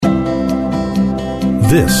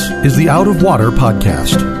This is the Out of Water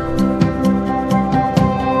Podcast.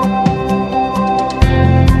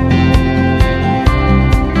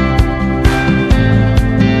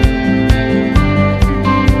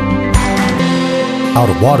 Out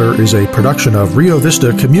of Water is a production of Rio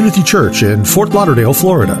Vista Community Church in Fort Lauderdale,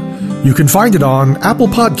 Florida. You can find it on Apple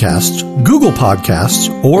Podcasts, Google Podcasts,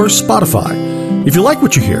 or Spotify. If you like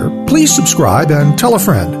what you hear, please subscribe and tell a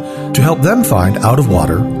friend to help them find Out of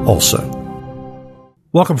Water also.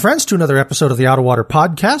 Welcome, friends, to another episode of the Out of Water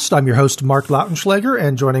Podcast. I'm your host, Mark Lautenschlager,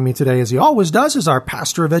 and joining me today, as he always does, is our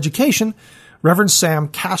pastor of education, Reverend Sam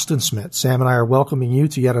Castensmith. Sam and I are welcoming you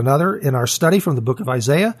to yet another in our study from the book of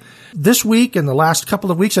Isaiah. This week and the last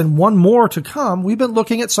couple of weeks, and one more to come, we've been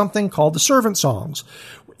looking at something called the Servant Songs,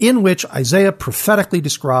 in which Isaiah prophetically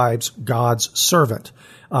describes God's servant.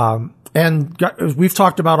 And we've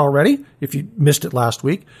talked about already, if you missed it last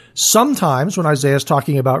week, sometimes when Isaiah is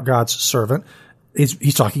talking about God's servant,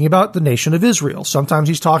 he's talking about the nation of Israel. Sometimes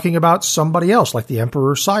he's talking about somebody else, like the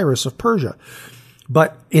Emperor Cyrus of Persia.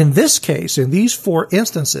 But in this case, in these four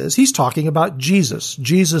instances, he's talking about Jesus.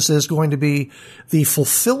 Jesus is going to be the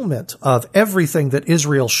fulfillment of everything that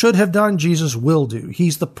Israel should have done. Jesus will do.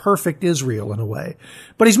 He's the perfect Israel in a way.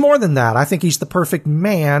 But he's more than that. I think he's the perfect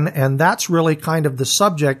man, and that's really kind of the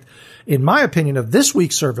subject, in my opinion, of this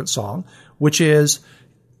week's servant song, which is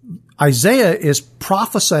Isaiah is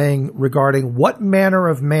prophesying regarding what manner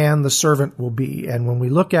of man the servant will be. And when we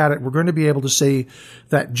look at it, we're going to be able to see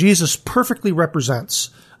that Jesus perfectly represents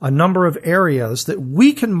a number of areas that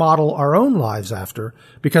we can model our own lives after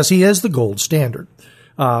because he is the gold standard.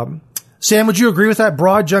 Sam, would you agree with that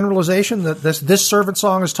broad generalization that this servant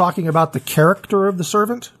song is talking about the character of the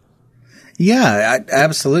servant? Yeah,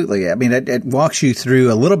 absolutely. I mean, it walks you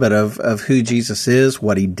through a little bit of who Jesus is,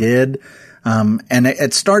 what he did. And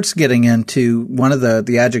it starts getting into one of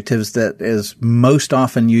the adjectives that is most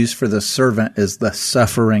often used for the servant is the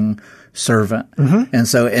suffering servant. Mm-hmm. And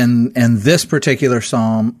so in this particular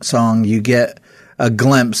song, you get a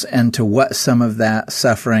glimpse into what some of that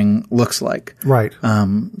suffering looks like. Right.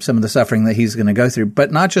 Some of the suffering that he's going to go through.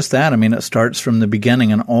 But not just that. I mean, it starts from the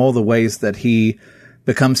beginning and all the ways that he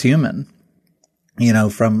becomes human, you know,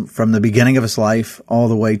 from the beginning of his life all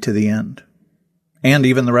the way to the end, and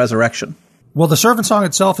even the resurrection. Well, the servant song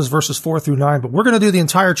itself is verses 4 through 9, but we're going to do the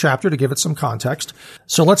entire chapter to give it some context.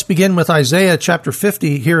 So let's begin with Isaiah chapter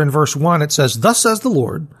 50. Here in verse 1, it says, "Thus says the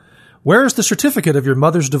Lord, where is the certificate of your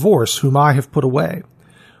mother's divorce, whom I have put away?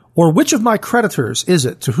 Or which of my creditors is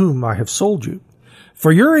it to whom I have sold you?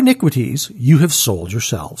 For your iniquities you have sold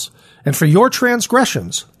yourselves, and for your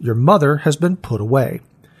transgressions your mother has been put away."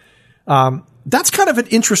 That's kind of an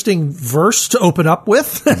interesting verse to open up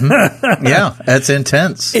with. Mm-hmm. Yeah, it's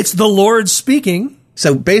intense. It's the Lord speaking.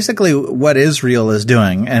 So basically what Israel is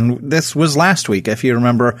doing, and this was last week, if you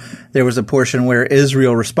remember, there was a portion where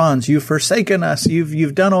Israel responds, "You've forsaken us,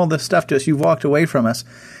 you've done all this stuff to us, you've walked away from us."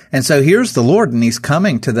 And so here's the Lord, and he's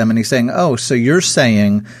coming to them and he's saying, "Oh, so you're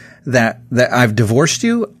saying that I've divorced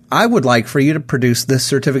you? I would like for you to produce this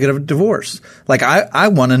certificate of divorce. Like, I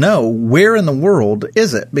want to know, where in the world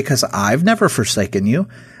is it? Because I've never forsaken you.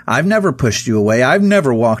 I've never pushed you away. I've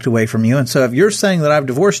never walked away from you. And so if you're saying that I've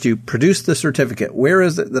divorced you, produce the certificate. Where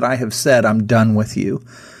is it that I have said I'm done with you?"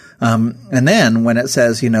 And then when it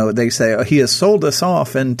says, you know, they say, "Oh, he has sold us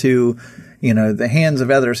off into, you know, the hands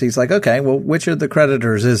of others." He's like, okay, well, which of the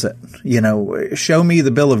creditors is it? You know, show me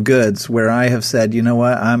the bill of goods where I have said, you know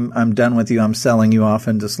what, I'm done with you. I'm selling you off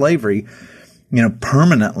into slavery, you know,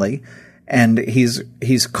 permanently. And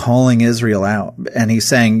he's calling Israel out, and he's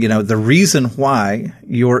saying, you know, the reason why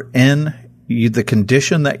you're in the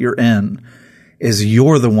condition that you're in is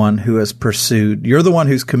you're the one who has pursued, you're the one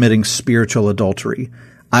who's committing spiritual adultery.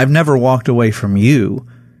 I've never walked away from you.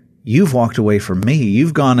 You've walked away from me.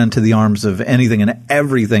 You've gone into the arms of anything and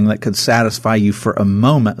everything that could satisfy you for a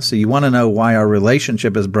moment. So you want to know why our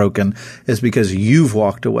relationship is broken is because you've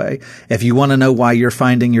walked away. If you want to know why you're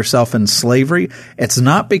finding yourself in slavery, it's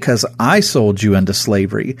not because I sold you into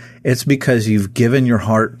slavery. It's because you've given your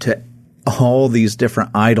heart to all these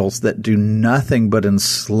different idols that do nothing but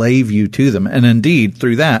enslave you to them. And indeed,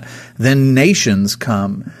 through that, then nations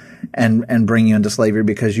come and bring you into slavery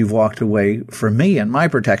because you've walked away from me and my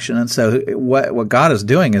protection. And so what God is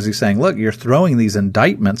doing is he's saying, look, you're throwing these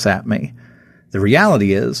indictments at me. The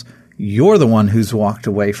reality is you're the one who's walked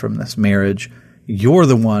away from this marriage. You're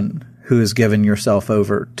the one who has given yourself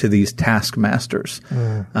over to these taskmasters.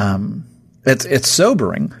 It's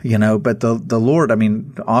sobering, you know, but the Lord, I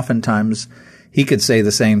mean, oftentimes he could say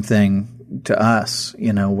the same thing to us,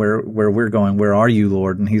 you know, where we're going, "Where are you,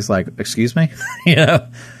 Lord?" And he's like, "Excuse me?" You know?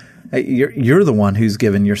 You're the one who's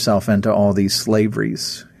given yourself into all these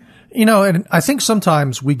slaveries. And I think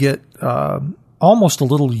sometimes we get almost a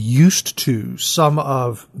little used to some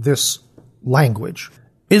of this language.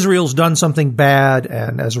 Israel's done something bad,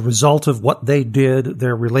 and as a result of what they did,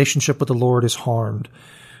 their relationship with the Lord is harmed.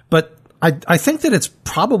 But I think that it's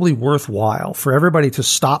probably worthwhile for everybody to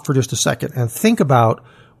stop for just a second and think about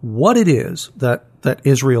what it is that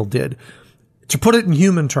Israel did. To put it in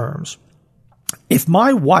human terms, if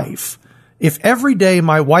every day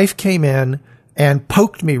my wife came in and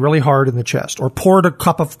poked me really hard in the chest, or poured a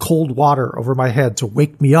cup of cold water over my head to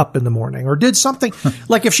wake me up in the morning, or did something,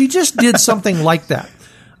 like if she just did something like that,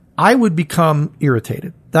 I would become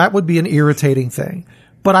irritated. That would be an irritating thing.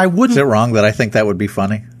 But I wouldn't. Is it wrong that I think that would be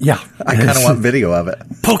funny? Yeah. I kind of want video of it.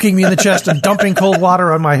 Poking me in the chest and dumping cold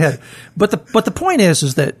water on my head. But the point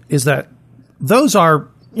is that those are,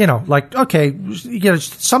 okay,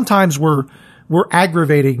 sometimes we're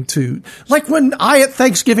aggravating to, like when I at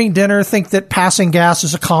Thanksgiving dinner think that passing gas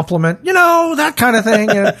is a compliment, that kind of thing.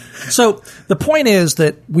 So the point is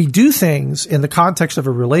that we do things in the context of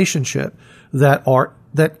a relationship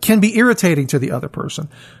that can be irritating to the other person.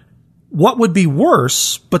 What would be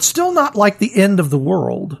worse, but still not like the end of the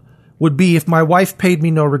world, would be if my wife paid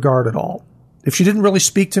me no regard at all. If she didn't really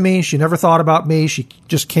speak to me, she never thought about me, she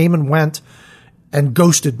just came and went and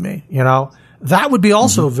ghosted me, that would be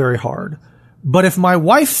also very hard. But if my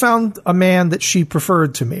wife found a man that she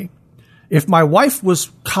preferred to me, if my wife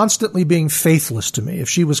was constantly being faithless to me, if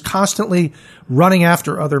she was constantly running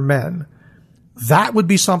after other men, that would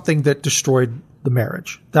be something that destroyed the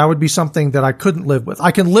marriage. That would be something that I couldn't live with. I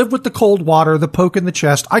can live with the cold water, the poke in the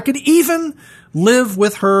chest. I could even live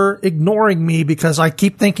with her ignoring me because I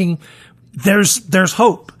keep thinking there's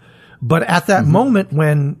hope. But at that moment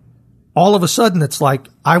when all of a sudden it's like,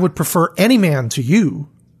 I would prefer any man to you,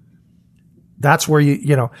 that's where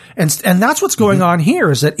and that's what's going on here,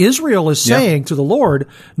 is that Israel is saying to the Lord,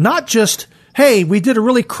 not just, hey, we did a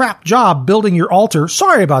really crap job building your altar.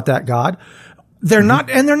 Sorry about that, God. They're not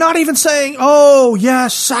even saying, oh,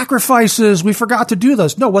 yes, sacrifices, we forgot to do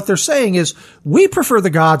those. No, what they're saying is, we prefer the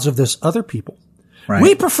gods of this other people. Right.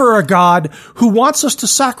 We prefer a God who wants us to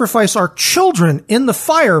sacrifice our children in the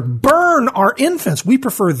fire, burn our infants. We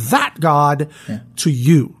prefer that God to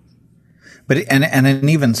you. But and in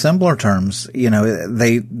even simpler terms,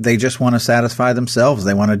 they just want to satisfy themselves.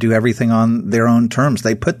 They want to do everything on their own terms.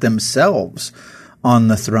 They put themselves on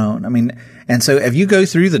the throne. And so if you go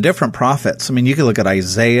through the different prophets, you can look at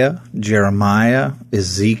Isaiah, Jeremiah,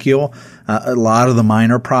 Ezekiel, a lot of the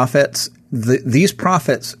minor prophets. These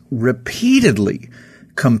prophets repeatedly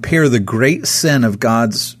compare the great sin of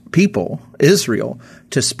God's people, Israel,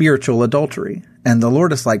 to spiritual adultery. And the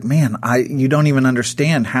Lord is like, man, you don't even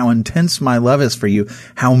understand how intense my love is for you,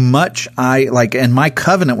 how much and my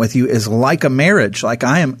covenant with you is like a marriage. Like,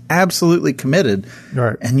 I am absolutely committed.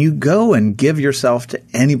 Right. And you go and give yourself to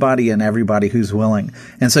anybody and everybody who's willing.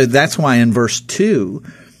 And so that's why in verse 2,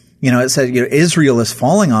 it says, Israel is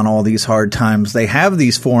falling on all these hard times. They have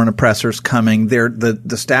these foreign oppressors coming.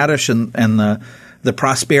 The status and the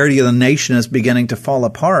prosperity of the nation is beginning to fall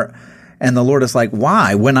apart. And the Lord is like,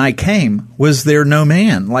 why? When I came, was there no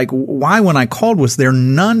man? Like, why when I called, was there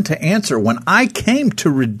none to answer? When I came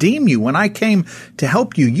to redeem you, when I came to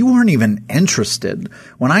help you, you weren't even interested.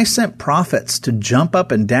 When I sent prophets to jump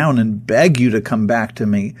up and down and beg you to come back to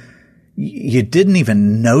me, you didn't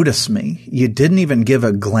even notice me. You didn't even give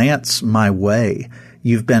a glance my way.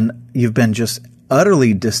 You've been just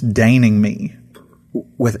utterly disdaining me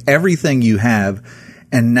with everything you have.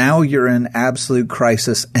 And now you're in absolute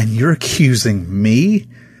crisis and you're accusing me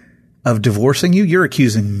of divorcing you. You're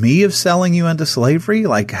accusing me of selling you into slavery.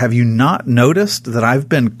 Like, have you not noticed that I've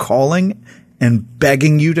been calling and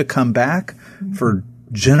begging you to come back for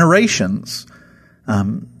generations?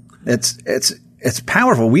 It's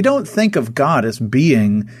powerful. We don't think of God as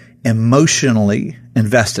being emotionally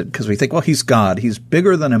invested because we think, well, he's God. He's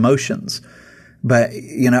bigger than emotions. But,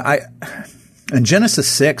 in Genesis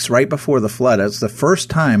 6, right before the flood, it's the first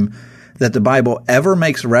time that the Bible ever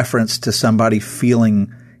makes reference to somebody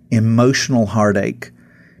feeling emotional heartache.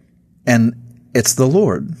 And it's the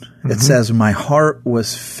Lord. Mm-hmm. It says, my heart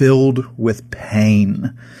was filled with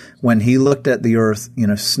pain. When he looked at the earth,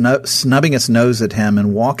 snubbing its nose at him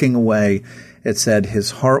and walking away, it said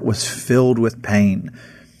his heart was filled with pain.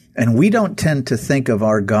 And we don't tend to think of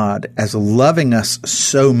our God as loving us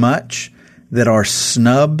so much that our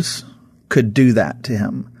snubs could do that to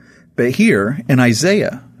him. But here in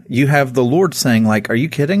Isaiah, you have the Lord saying, like, are you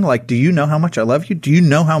kidding? Like, do you know how much I love you? Do you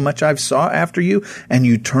know how much I've sought after you and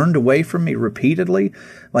you turned away from me repeatedly?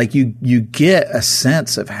 Like, you get a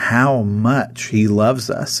sense of how much he loves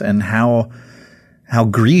us and how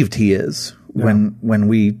grieved he is when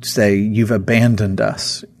we say you've abandoned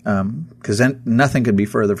us. 'Cause then nothing could be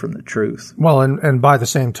further from the truth. Well, and by the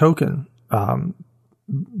same token,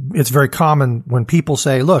 it's very common when people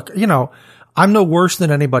say, look, I'm no worse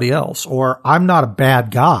than anybody else, or I'm not a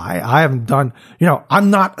bad guy. I haven't done, I'm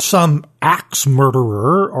not some axe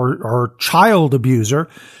murderer or child abuser.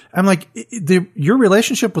 I'm like, your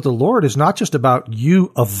relationship with the Lord is not just about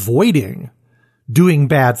you avoiding doing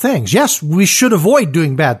bad things. Yes, we should avoid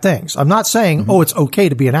doing bad things. I'm not saying, it's okay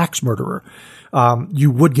to be an axe murderer.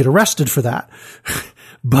 You would get arrested for that.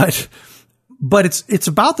 but it's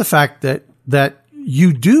about the fact that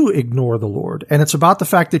you do ignore the Lord, and it's about the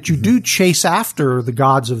fact that you do chase after the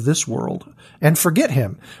gods of this world and forget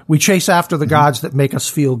him. We chase after the gods that make us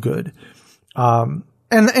feel good. And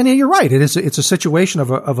you're right. It's a situation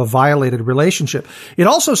of a violated relationship. It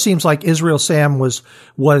also seems like Israel Sam was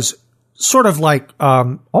sort of like,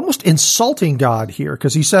 almost insulting God here.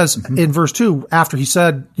 Cause he says in verse 2, after he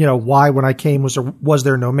said, why when I came was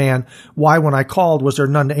there no man? Why when I called was there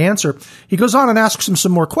none to answer? He goes on and asks him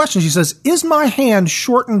some more questions. He says, is my hand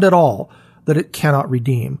shortened at all that it cannot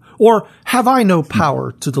redeem? Or have I no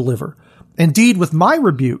power to deliver? Indeed, with my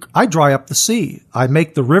rebuke, I dry up the sea. I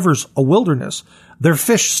make the rivers a wilderness. Their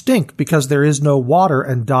fish stink because there is no water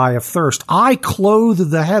and die of thirst. I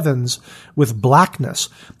clothe the heavens with blackness,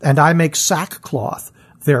 and I make sackcloth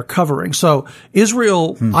their covering. So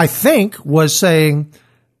Israel, I think, was saying,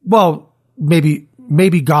 well,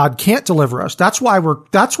 maybe God can't deliver us. That's why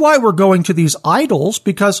we're going to these idols,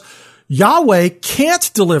 because Yahweh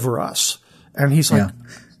can't deliver us. And he's like,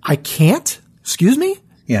 I can't? Excuse me?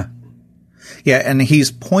 Yeah. Yeah, and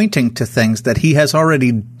he's pointing to things that he has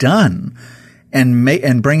already done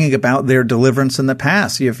and bringing about their deliverance in the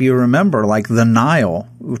past. If you remember, like the Nile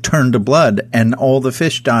turned to blood and all the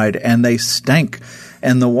fish died and they stank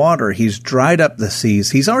and the water. He's dried up the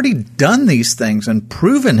seas. He's already done these things and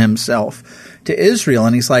proven himself to Israel.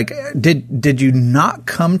 And he's like, did you not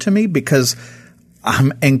come to me because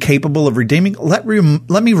I'm incapable of redeeming? Let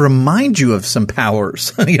me remind you of some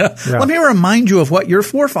powers. Let me remind you of what your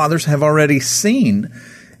forefathers have already seen.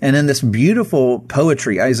 And in this beautiful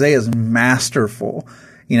poetry, Isaiah's masterful.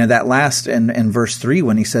 That last in verse 3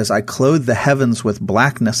 when he says, I clothe the heavens with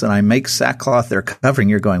blackness and I make sackcloth their covering.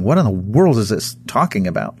 You're going, what in the world is this talking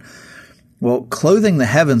about? Well, clothing the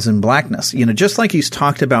heavens in blackness, just like he's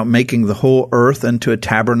talked about making the whole earth into a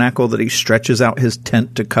tabernacle that he stretches out his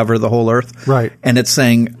tent to cover the whole earth. Right. And it's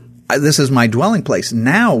saying, this is my dwelling place.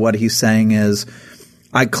 Now what he's saying is,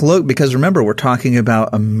 I clothe, because remember, we're talking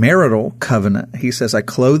about a marital covenant. He says, I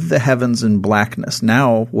clothe the heavens in blackness.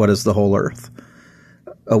 Now what is the whole earth?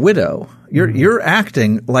 A widow. You're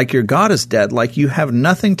acting like your God is dead, like you have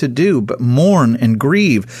nothing to do but mourn and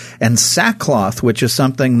grieve, and sackcloth, which is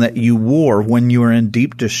something that you wore when you were in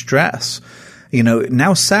deep distress.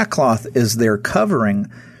 Now sackcloth is their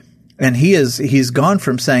covering. And he's gone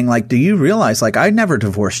from saying, like, do you realize, like, I never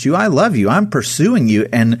divorced you. I love you. I'm pursuing you.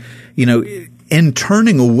 And, in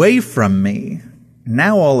turning away from me,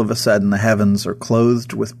 now all of a sudden the heavens are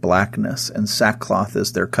clothed with blackness and sackcloth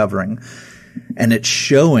is their covering. And it's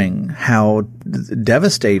showing how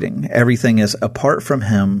devastating everything is. Apart from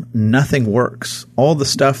him, nothing works. All the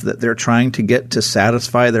stuff that they're trying to get to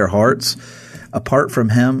satisfy their hearts, apart from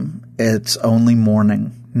him, it's only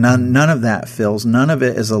mourning. None of that fills. None of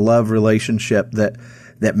it is a love relationship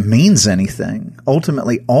that means anything.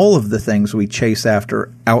 Ultimately, all of the things we chase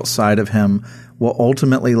after outside of him will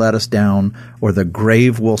ultimately let us down, or the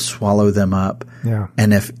grave will swallow them up. Yeah.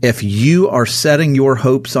 And if you are setting your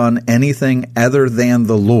hopes on anything other than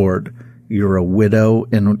the Lord, you're a widow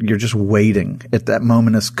and you're just waiting. At that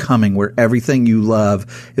moment is coming where everything you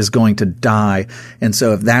love is going to die. And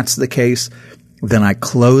so if that's the case, then I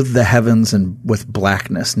clothe the heavens with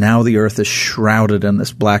blackness. Now the earth is shrouded in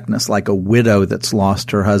this blackness like a widow that's lost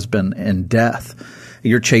her husband in death.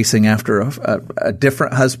 You're chasing after a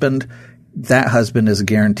different husband. That husband is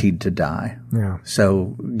guaranteed to die. Yeah.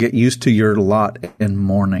 So get used to your lot in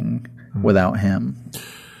mourning without him.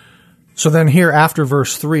 So then here after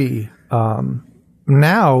verse 3,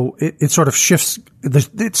 now it sort of shifts.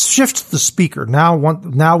 It shifts the speaker.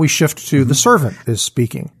 Now we shift to the servant is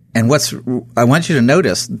speaking. And I want you to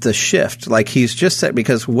notice the shift. Like he's just said,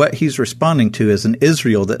 because what he's responding to is an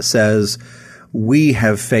Israel that says, we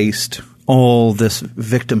have faced all this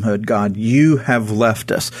victimhood, God. You have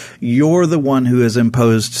left us. You're the one who has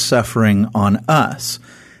imposed suffering on us.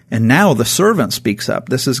 And now the servant speaks up.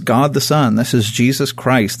 This is God the Son. This is Jesus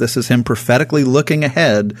Christ. This is him prophetically looking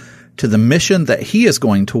ahead to the mission that he is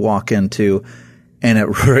going to walk into. And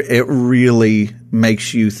it really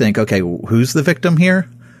makes you think, okay, who's the victim here?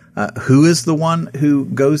 Who is the one who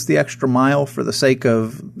goes the extra mile for the sake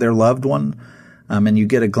of their loved one? And you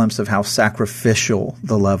get a glimpse of how sacrificial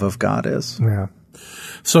the love of God is. Yeah.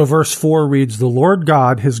 So verse 4 reads, "The Lord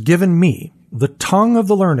God has given me the tongue of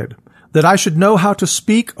the learned, that I should know how to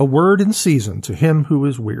speak a word in season to him who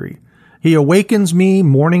is weary. He awakens me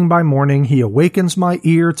morning by morning. He awakens my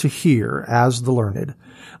ear to hear as the learned.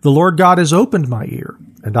 The Lord God has opened my ear,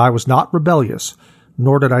 and I was not rebellious,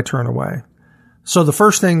 nor did I turn away." So the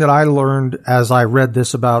first thing that I learned as I read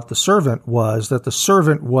this about the servant was that the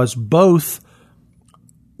servant was both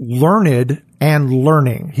learned and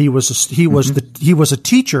learning. He was a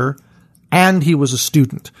teacher and he was a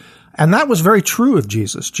student. And that was very true of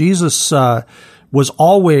Jesus. Jesus was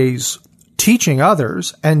always teaching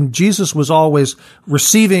others, and Jesus was always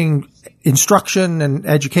receiving instruction and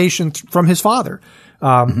education from his Father.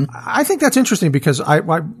 I think that's interesting because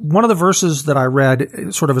one of the verses that I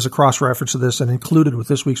read sort of as a cross-reference to this and included with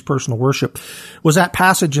this week's personal worship was that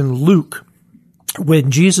passage in Luke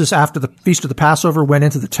when Jesus, after the Feast of the Passover, went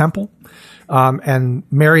into the temple. And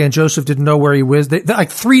Mary and Joseph didn't know where he was. They're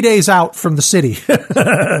like 3 days out from the city.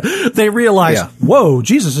 They realized, whoa,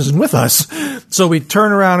 Jesus isn't with us. So we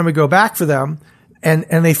turn around and we go back for them.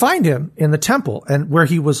 And they find him in the temple and where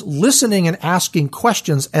he was listening and asking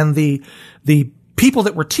questions. And the people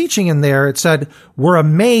that were teaching in there, it said, were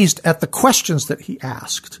amazed at the questions that he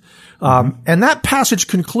asked. And that passage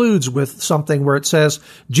concludes with something where it says,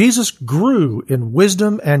 Jesus grew in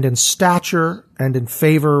wisdom and in stature and in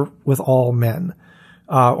favor with all men,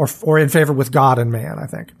 or in favor with God and man, I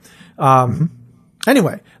think.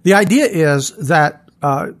 Anyway, the idea is that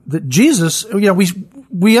Jesus,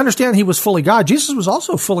 we understand he was fully God. Jesus was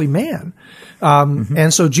also fully man.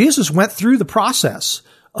 And so Jesus went through the process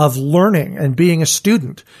of learning and being a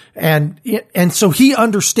student. And so he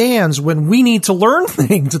understands when we need to learn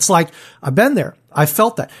things. It's like, I've been there. I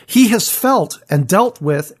felt that. He has felt and dealt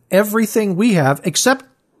with everything we have except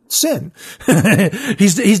sin.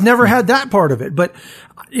 He's never had that part of it. But,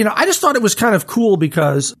 I just thought it was kind of cool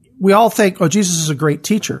because we all think, oh, Jesus is a great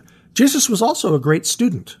teacher. Jesus was also a great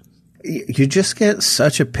student. You just get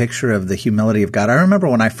such a picture of the humility of God. I remember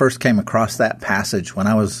when I first came across that passage when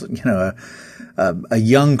I was, a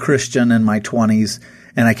young Christian in my 20s,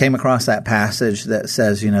 and I came across that passage that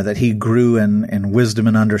says, that he grew in wisdom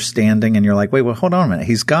and understanding, and you're like, wait, well, hold on a minute.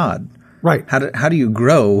 He's God. Right. How do you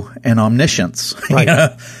grow in omniscience?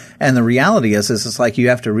 Right. And the reality is it's like you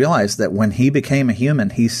have to realize that when he became a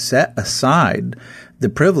human, he set aside the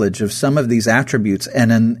privilege of some of these attributes.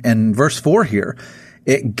 And in verse 4 here,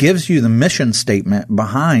 it gives you the mission statement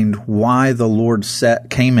behind why the Lord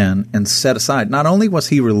came in and set aside. Not only was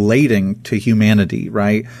he relating to humanity,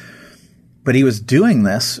 right, but he was doing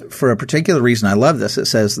this for a particular reason. I love this. It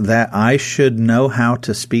says that I should know how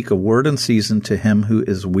to speak a word in season to him who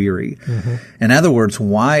is weary. In other words,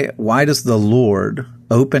 why does the Lord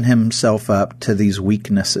open himself up to these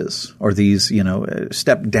weaknesses or these,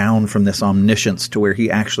 step down from this omniscience to where he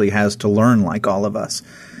actually has to learn like all of us?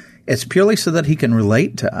 It's purely so that he can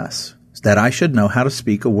relate to us, that I should know how to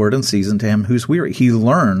speak a word in season to him who's weary. He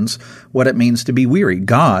learns what it means to be weary.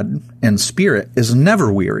 God in spirit is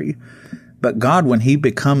never weary. But God, when he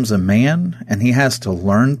becomes a man and he has to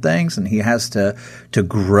learn things and he has to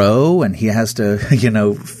grow and he has to,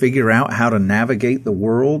 figure out how to navigate the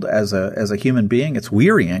world as a human being, it's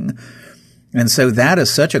wearying. And so that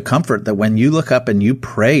is such a comfort that when you look up and you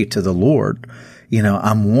pray to the Lord,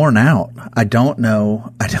 I'm worn out. I don't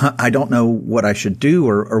know what I should do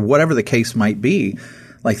or whatever the case might be.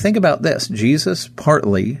 Like, think about this. Jesus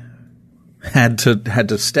partly had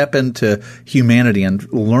to step into humanity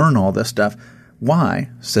and learn all this stuff. Why?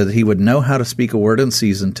 So that he would know how to speak a word in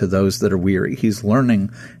season to those that are weary. He's learning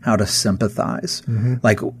how to sympathize.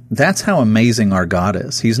 Like, that's how amazing our God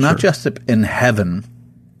is. He's not just in heaven.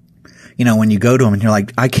 When you go to him and you're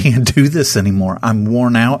like, I can't do this anymore. I'm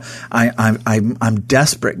worn out. I'm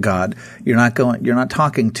desperate, God. You're not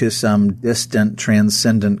talking to some distant,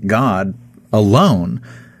 transcendent God alone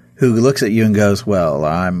who looks at you and goes, well,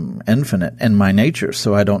 I'm infinite in my nature,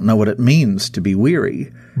 so I don't know what it means to be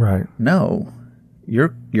weary. Right. No,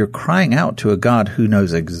 you're crying out to a God who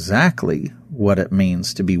knows exactly what it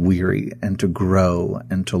means to be weary and to grow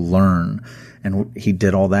and to learn. And he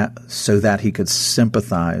did all that so that he could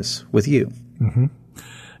sympathize with you.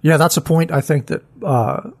 Yeah, that's a point I think that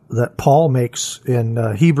Paul makes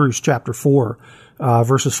in Hebrews chapter 4,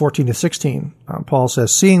 verses 14 to 16. Paul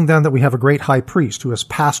says, "Seeing then that we have a great high priest who has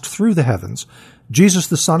passed through the heavens, Jesus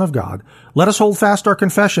the Son of God, let us hold fast our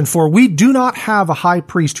confession, for we do not have a high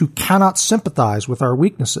priest who cannot sympathize with our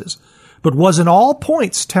weaknesses, but was in all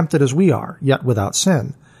points tempted as we are, yet without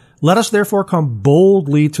sin. Let us therefore come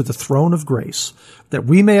boldly to the throne of grace, that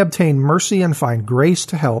we may obtain mercy and find grace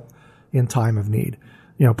to help in time of need."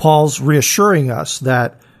 Paul's reassuring us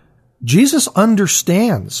that Jesus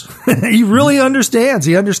understands. He really understands.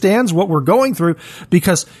 He understands what we're going through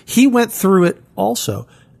because he went through it also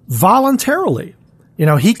voluntarily.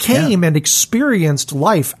 He came and experienced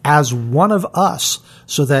life as one of us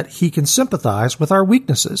so that he can sympathize with our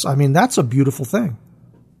weaknesses. I mean, that's a beautiful thing.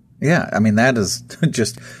 Yeah. I mean, that is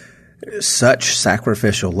just such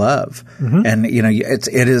sacrificial love. Mm-hmm. And,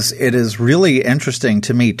 it is really interesting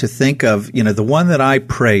to me to think of, the one that I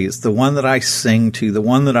praise, the one that I sing to, the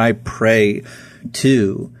one that I pray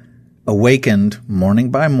to, awakened morning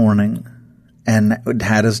by morning and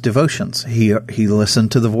had his devotions. He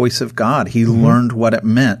listened to the voice of God. He learned what it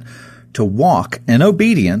meant to walk in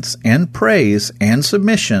obedience and praise and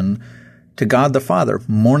submission to God the Father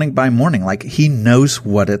morning by morning. Like he knows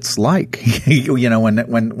what it's like.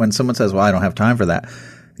 When someone says, "Well, I don't have time for that,"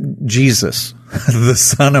 Jesus, the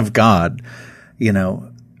Son of God,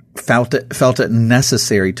 felt it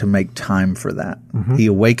necessary to make time for that. Mm-hmm. He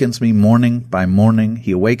awakens me morning by morning.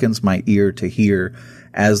 He awakens my ear to hear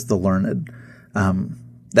as the learned.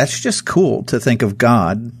 That's just cool to think of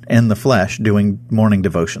God in the flesh doing morning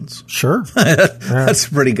devotions. Sure. That's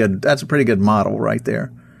pretty good. That's a pretty good model right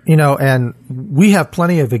there. And we have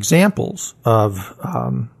plenty of examples of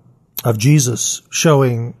Jesus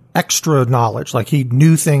showing extra knowledge. Like he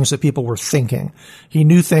knew things that people were thinking. He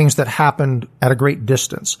knew things that happened at a great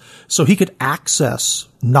distance. So he could access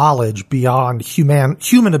knowledge beyond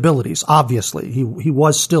human abilities. Obviously, he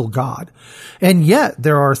was still God. And yet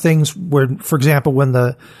there are things where, for example, when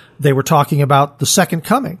they were talking about the second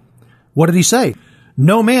coming, what did he say?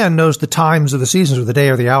 No man knows the times of the seasons or the day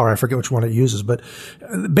or the hour. I forget which one it uses, but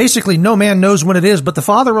basically no man knows when it is, but the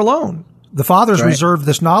Father alone. The Father's reserved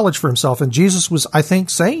this knowledge for himself. And Jesus was, I think,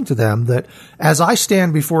 saying to them that as I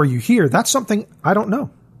stand before you here, that's something I don't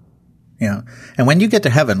know. Yeah. And when you get to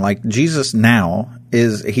heaven, like Jesus now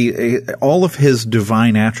is, he all of his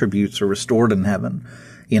divine attributes are restored in heaven.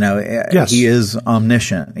 Yes. He is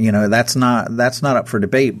omniscient. That's not up for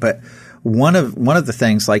debate, but one of the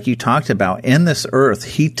things, like you talked about, in this earth,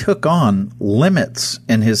 he took on limits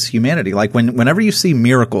in his humanity. Like whenever you see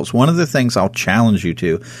miracles, one of the things I'll challenge you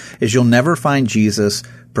to is you'll never find Jesus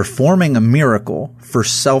performing a miracle for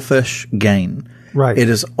selfish gain. Right.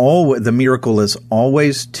 The miracle is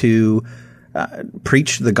always to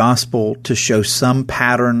preach the gospel, to show some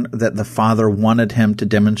pattern that the Father wanted him to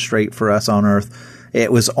demonstrate for us on earth.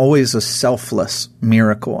 It was always a selfless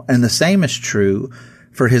miracle. And the same is true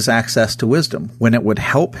for his access to wisdom. When it would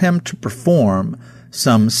help him to perform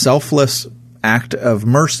some selfless act of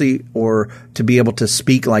mercy or to be able to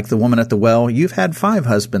speak like the woman at the well, you've had 5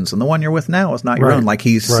 husbands and the one you're with now is not your own. Like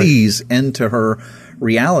he sees into her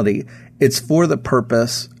reality. It's for the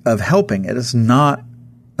purpose of helping. It is not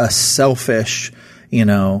a selfish,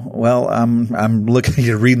 I'm looking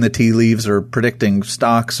at reading the tea leaves or predicting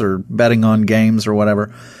stocks or betting on games or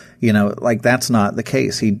whatever. That's not the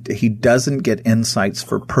case. He doesn't get insights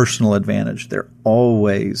for personal advantage. They're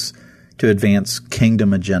always to advance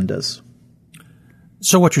kingdom agendas.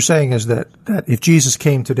 So what you're saying is that if Jesus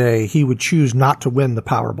came today, he would choose not to win the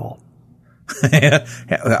Powerball.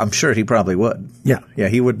 I'm sure he probably would. Yeah. Yeah,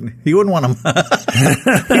 he wouldn't want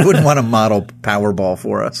to he wouldn't want to model Powerball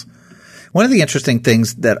for us. One of the interesting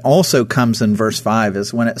things that also comes in verse 5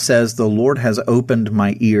 is when it says, "The Lord has opened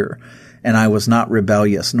my ear, and I was not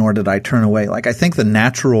rebellious, nor did I turn away." Like, I think the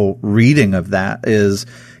natural reading of that is,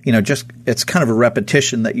 it's kind of a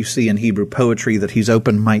repetition that you see in Hebrew poetry, that he's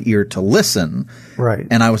opened my ear to listen. Right.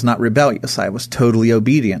 And I was not rebellious. I was totally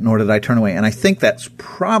obedient, nor did I turn away. And I think that's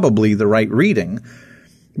probably the right reading.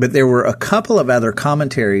 But there were a couple of other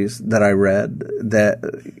commentaries that I read that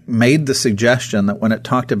made the suggestion that when it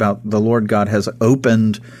talked about the Lord God has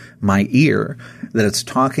opened my ear, that it's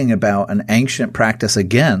talking about an ancient practice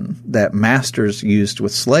again that masters used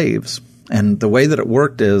with slaves. And the way that it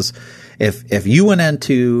worked is if you went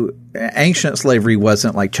into ancient slavery,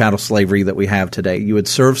 wasn't like chattel slavery that we have today. You would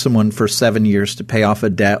serve someone for 7 years to pay off a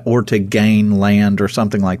debt or to gain land or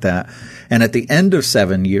something like that. And at the end of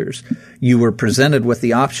 7 years, you were presented with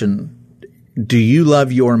the option, do you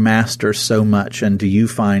love your master so much and do you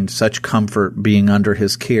find such comfort being under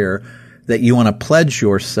his care that you want to pledge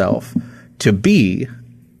yourself to be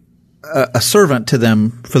a servant to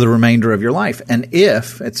them for the remainder of your life. And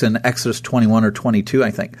if it's in Exodus 21 or 22,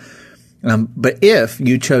 I think. But if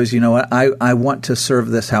you chose, you know what, I want to serve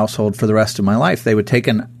this household for the rest of my life, they would take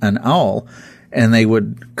an awl and they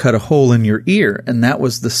would cut a hole in your ear. And that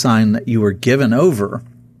was the sign that you were given over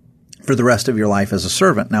for the rest of your life as a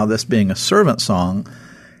servant. Now, this being a servant song,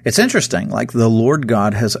 it's interesting. Like, the Lord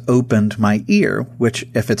God has opened my ear, which,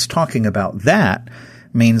 if it's talking about that,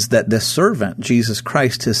 means that this servant, Jesus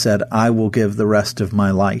Christ, has said, I will give the rest of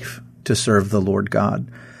my life to serve the Lord God.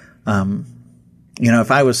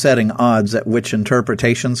 If I was setting odds at which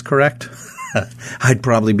interpretation's correct, I'd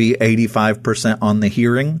probably be 85% on the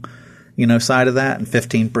hearing, side of that, and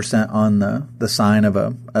 15% on the sign of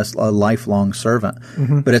a lifelong servant.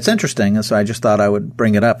 Mm-hmm. But it's interesting, and so I just thought I would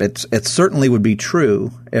bring it up. It certainly would be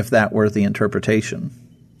true if that were the interpretation.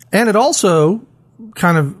 And it also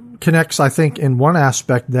kind of connects, I think, in one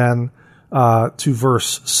aspect then to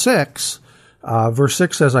verse 6. Verse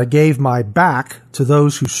 6 says, I gave my back to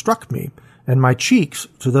those who struck me, and my cheeks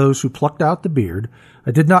to those who plucked out the beard.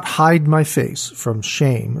 I did not hide my face from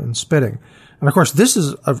shame and spitting. And of course, this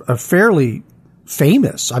is a fairly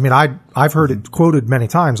famous, I've heard it quoted many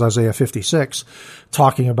times, Isaiah 56,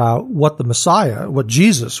 talking about what the Messiah, what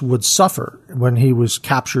Jesus would suffer when he was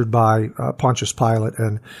captured by Pontius Pilate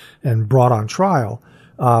and brought on trial.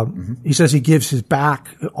 He says he gives his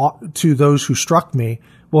back to those who struck me.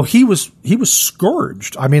 Well, he was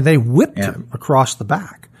scourged. They whipped him across the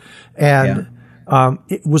back. And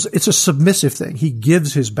it's a submissive thing. He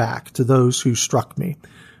gives his back to those who struck me.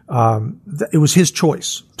 It was his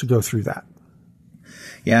choice to go through that.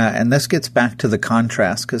 Yeah, and this gets back to the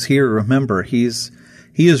contrast, because here, remember, he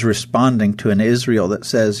is responding to an Israel that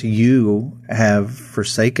says, you have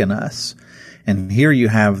forsaken us. And here you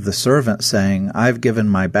have the servant saying, I've given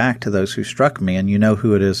my back to those who struck me, and you know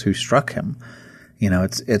who it is who struck him.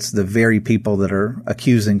 It's the very people that are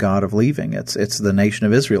accusing God of leaving. It's the nation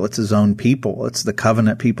of Israel. It's his own people. It's the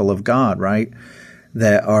covenant people of God, right?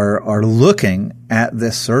 That are looking at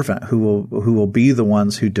this servant who will be the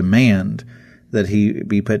ones who demand that he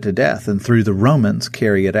be put to death, and through the Romans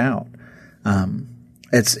carry it out.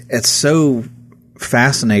 It's so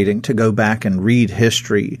fascinating to go back and read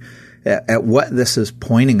history at what this is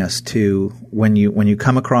pointing us to when you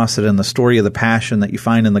come across it in the story of the Passion that you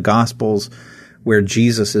find in the Gospels, where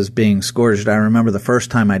Jesus is being scourged. I remember the first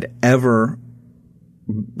time I'd ever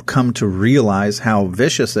come to realize how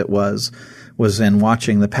vicious it was in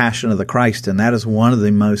watching The Passion of the Christ, and that is one of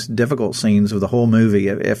the most difficult scenes of the whole movie.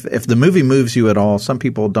 If the movie moves you at all, some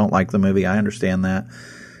people don't like the movie, I understand that.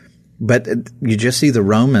 But you just see the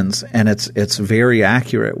Romans, and it's very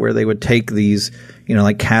accurate, where they would take these,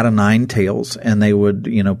 like cat o' nine tails, and they would,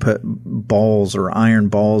 put balls or iron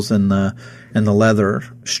balls in the leather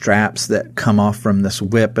straps that come off from this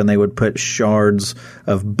whip, and they would put shards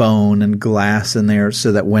of bone and glass in there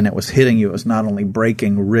so that when it was hitting you, it was not only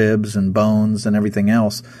breaking ribs and bones and everything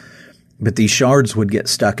else, but these shards would get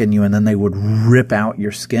stuck in you, and then they would rip out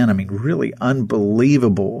your skin. Really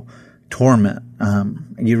unbelievable torment.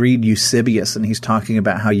 You read Eusebius, and he's talking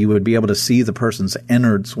about how you would be able to see the person's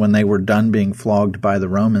innards when they were done being flogged by the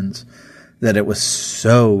Romans, that it was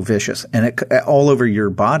so vicious, and it all over your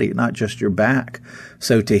body, not just your back.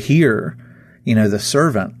 So to hear, the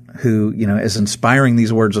servant who, is inspiring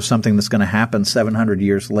these words of something that's going to happen 700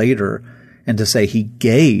 years later, and to say he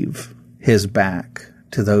gave his back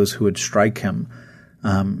to those who would strike him,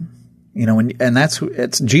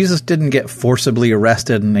 Jesus didn't get forcibly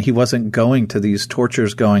arrested, and he wasn't going to these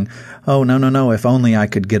tortures going, oh, no, if only I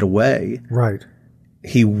could get away. Right.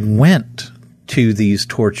 He went to these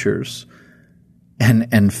tortures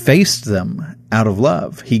and faced them out of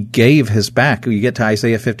love. He gave his back. You get to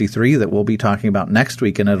Isaiah 53 that we'll be talking about next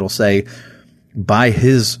week, and it'll say, by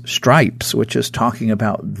his stripes, which is talking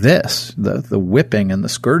about this, the whipping and the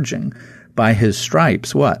scourging. By his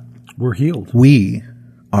stripes, what? We're healed. We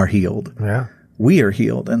are healed. Yeah. We are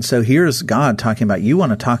healed. And so here's God talking about, you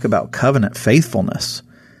want to talk about covenant faithfulness.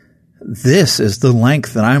 This is the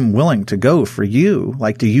length that I'm willing to go for you.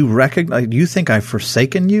 Like, do you recognize, do you think I've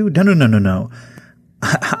forsaken you? No.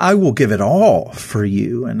 I will give it all for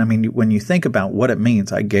you. And when you think about what it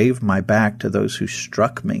means, I gave my back to those who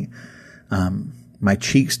struck me, my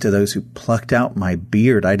cheeks to those who plucked out my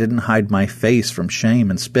beard. I didn't hide my face from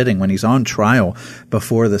shame and spitting. When he's on trial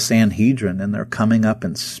before the Sanhedrin, and they're coming up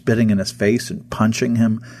and spitting in his face and punching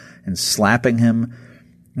him and slapping him.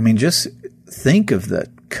 Just think of the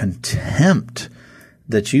contempt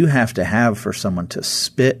that you have to have for someone to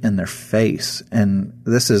spit in their face. And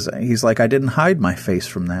he's like, I didn't hide my face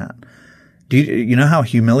from that. Do you know how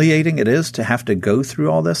humiliating it is to have to go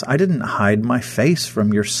through all this? I didn't hide my face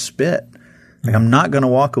from your spit. Like, I'm not going to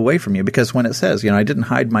walk away from you, because when it says, I didn't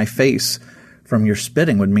hide my face from your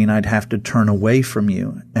spitting would mean I'd have to turn away from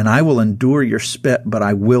you. And I will endure your spit, but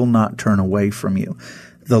I will not turn away from you.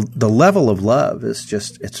 The level of love is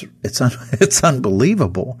just, it's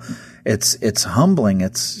unbelievable. It's humbling.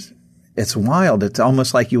 It's wild. It's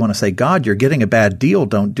almost like you want to say, God, you're getting a bad deal.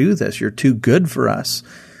 Don't do this. You're too good for us.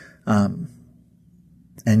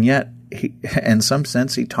 And yet in some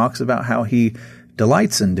sense, he talks about how he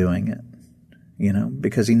delights in doing it,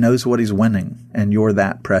 because he knows what he's winning, and you're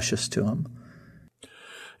that precious to him.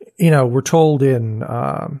 We're told in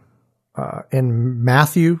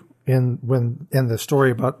Matthew, in the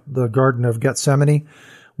story about the Garden of Gethsemane,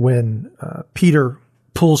 when Peter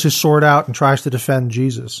pulls his sword out and tries to defend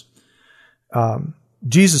Jesus,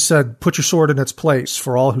 Jesus said, "Put your sword in its place,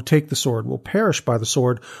 for all who take the sword will perish by the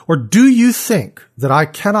sword. Or do you think that I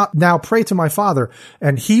cannot now pray to my Father,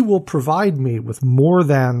 and he will provide me with more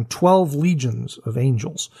than 12 legions of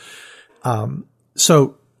angels?" 12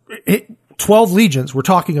 legions, we're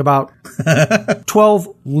talking about 12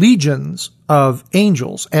 legions of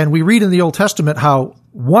angels. And we read in the Old Testament how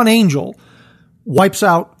one angel wipes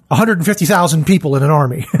out 150,000 people in an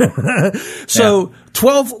army. So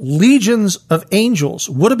 12 legions of angels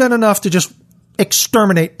would have been enough to just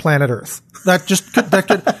exterminate planet Earth. But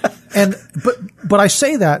I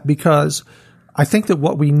say that because I think that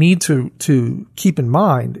what we need to keep in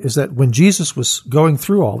mind is that when Jesus was going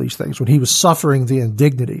through all these things, when he was suffering the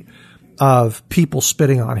indignity of people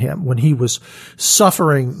spitting on him, when he was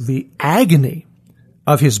suffering the agony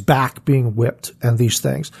of his back being whipped and these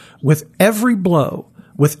things, with every blow,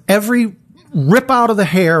 with every rip out of the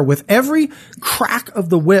hair, with every crack of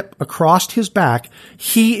the whip across his back,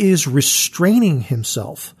 he is restraining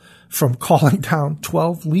himself from calling down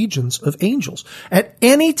 12 legions of angels. At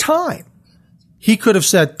any time, he could have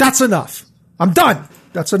said, "That's enough. I'm done.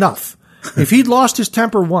 That's enough." If he'd lost his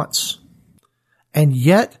temper once. And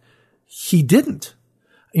yet, he didn't.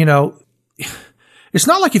 It's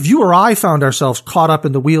not like if you or I found ourselves caught up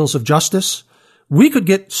in the wheels of justice, we could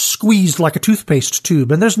get squeezed like a toothpaste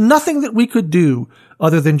tube, and there's nothing that we could do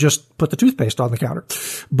other than just put the toothpaste on the counter.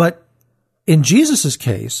 But in Jesus's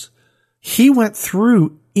case, he went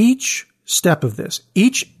through each step of this,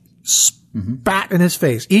 each spat in his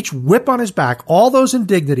face, each whip on his back, all those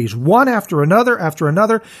indignities, one after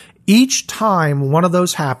another. Each time one of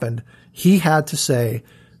those happened, he had to say,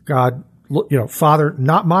 "God, Father,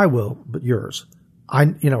 not my will, but yours.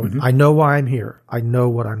 I know why I'm here. I know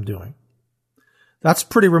what I'm doing." That's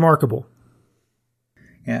pretty remarkable.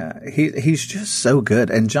 Yeah, he's just so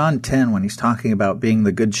good. And John 10, when he's talking about being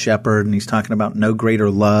the good shepherd, and he's talking about no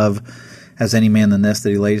greater love has any man than this,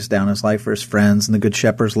 that he lays down his life for his friends, and the good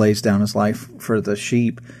shepherd lays down his life for the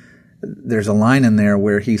sheep. There's a line in there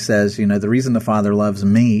where he says, the reason the Father loves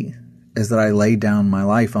me is that I lay down my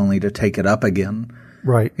life only to take it up again.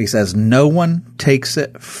 Right. He says, "No one takes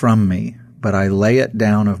it from me, but I lay it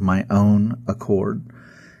down of my own accord."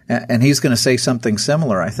 And he's going to say something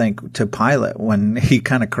similar, I think, to Pilate when he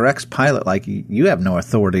kind of corrects Pilate, like, "You have no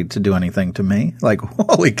authority to do anything to me." Like,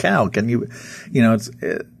 holy cow, can you,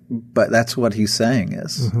 but that's what he's saying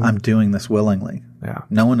is, I'm doing this willingly. Yeah.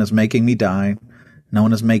 No one is making me die. No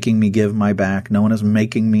one is making me give my back. No one is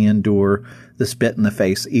making me endure the spit in the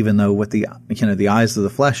face, even though with the eyes of the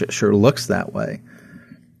flesh, it sure looks that way.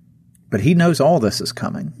 But he knows all this is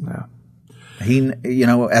coming. Yeah. He,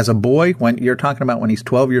 as a boy, when you're talking about when he's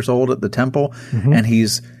 12 years old at the temple, and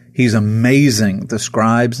he's amazing, the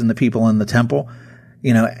scribes and the people in the temple,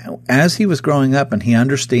 as he was growing up and he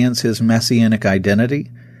understands his messianic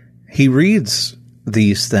identity, he reads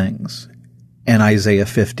these things in Isaiah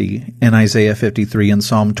 50, in Isaiah 53, and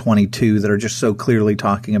Psalm 22 that are just so clearly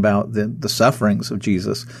talking about the sufferings of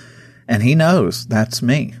Jesus. And he knows, that's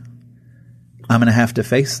me. I'm going to have to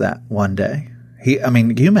face that one day.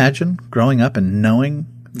 Can you imagine growing up and knowing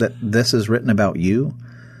that this is written about you?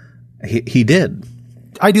 He did.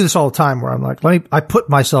 I do this all the time where I'm like, I put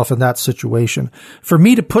myself in that situation. For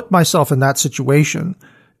me to put myself in that situation,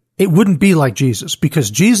 it wouldn't be like Jesus, because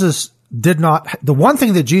Jesus the one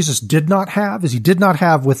thing that Jesus did not have is he did not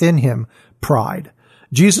have within him pride.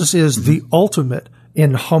 Jesus is the ultimate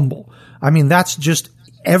in humble. That's just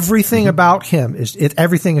everything about him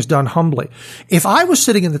everything is done humbly. If I was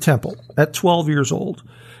sitting in the temple at 12 years old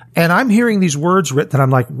and I'm hearing these words written, and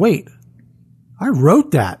I'm like, wait, I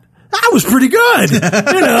wrote that. that was pretty good.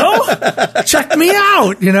 Check me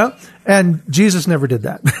out, And Jesus never did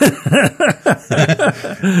that.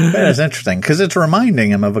 That is interesting because it's reminding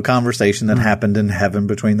him of a conversation that happened in heaven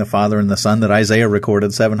between the Father and the Son that Isaiah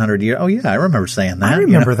recorded 700 years. Oh yeah, I remember saying that. I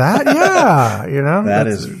remember that. Yeah,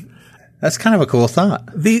 that's kind of a cool thought.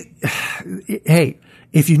 Hey,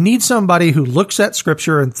 if you need somebody who looks at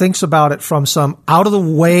Scripture and thinks about it from some out of the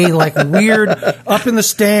way, like weird, up in the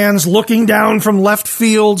stands, looking down from left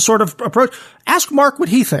field sort of approach, ask Mark what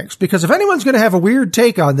he thinks. Because if anyone's going to have a weird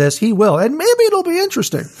take on this, he will. And maybe it'll be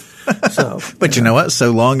interesting. But you know what?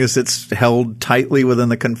 So long as it's held tightly within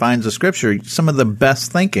the confines of Scripture, some of the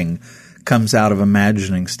best thinking comes out of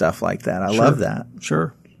imagining stuff like that. I love that.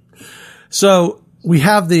 Sure. So we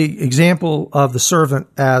have the example of the servant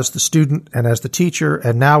as the student and as the teacher,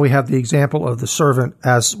 and now we have the example of the servant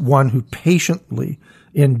as one who patiently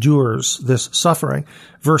endures this suffering.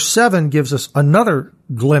 Verse 7 gives us another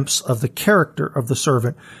glimpse of the character of the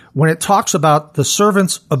servant when it talks about the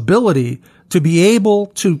servant's ability to be able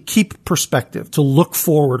to keep perspective, to look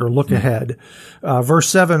forward or look ahead. Verse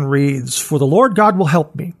 7 reads, "For the Lord God will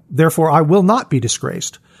help me, therefore I will not be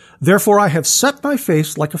disgraced. Therefore I have set my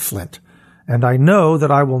face like a flint, and I know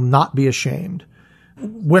that I will not be ashamed."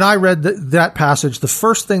 When I read that passage, the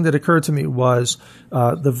first thing that occurred to me was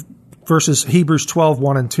the verses Hebrews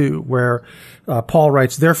 12:1 and 2, where Paul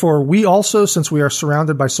writes, "Therefore we also, since we are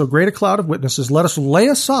surrounded by so great a cloud of witnesses, let us lay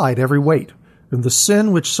aside every weight and the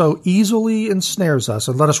sin which so easily ensnares us,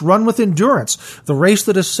 and let us run with endurance the race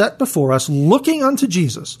that is set before us, looking unto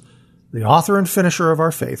Jesus, the author and finisher of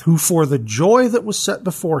our faith, who for the joy that was set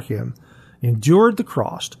before him endured the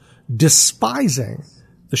cross, despising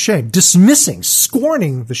the shame," dismissing,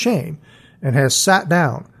 scorning the shame, "and has sat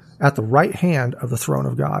down at the right hand of the throne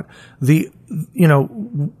of God."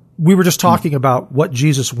 We were just talking about what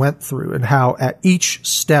Jesus went through and how at each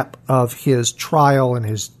step of his trial and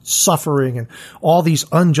his suffering and all these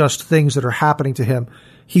unjust things that are happening to him,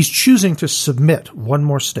 he's choosing to submit one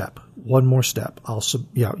more step. One more step.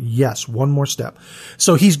 One more step.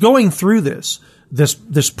 So he's going through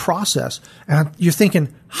this process, and you're thinking,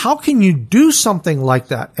 how can you do something like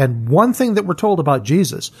that? And one thing that we're told about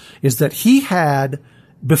Jesus is that he had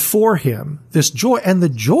before him this joy, and the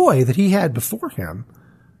joy that he had before him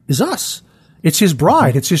is us. It's his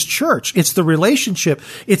bride. It's his church. It's the relationship.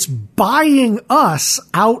 It's buying us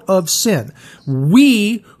out of sin.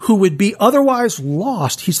 We who would be otherwise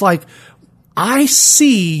lost. He's like, I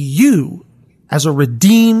see you as a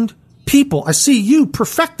redeemed people. I see you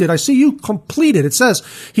perfected. I see you completed. It says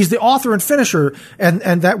he's the author and finisher, and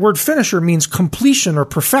that word finisher means completion or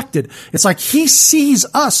perfected. It's like he sees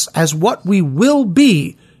us as what we will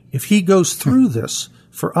be if he goes through this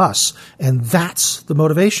for us. And that's the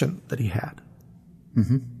motivation that he had.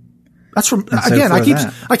 Mm-hmm.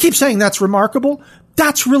 I keep saying that's remarkable.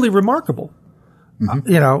 That's really remarkable.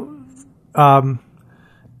 Mm-hmm.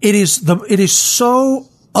 It is so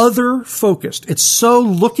other focused. It's so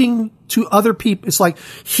looking to other people. It's like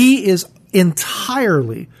he is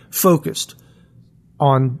entirely focused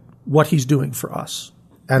on what he's doing for us.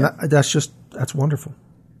 And that's wonderful.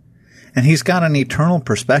 And he's got an eternal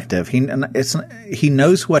perspective. He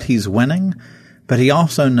knows what he's winning, but he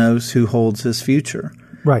also knows who holds his future.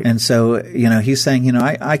 Right. And so, he's saying,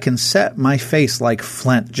 I can set my face like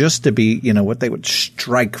flint just to be, what they would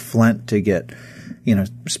strike flint to get,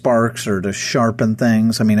 sparks or to sharpen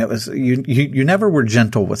things. I mean, it was, you never were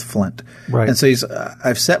gentle with flint. Right. And so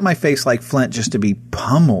I've set my face like flint just to be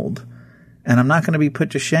pummeled, and I'm not going to be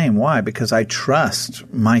put to shame. Why? Because I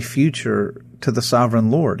trust my future to the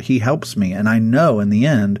sovereign Lord. He helps me, and I know in the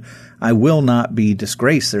end I will not be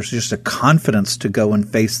disgraced. There's just a confidence to go and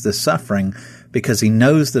face this suffering because he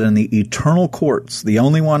knows that in the eternal courts, the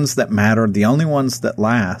only ones that matter, the only ones that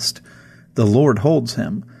last, the Lord holds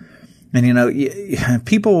him. And,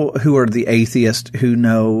 people who are the atheist, who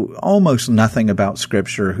know almost nothing about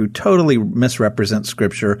Scripture, who totally misrepresent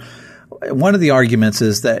Scripture, one of the arguments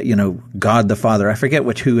is that, God the Father, I forget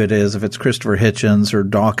who it is, if it's Christopher Hitchens or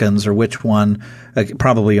Dawkins or which one,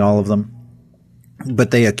 probably all of them.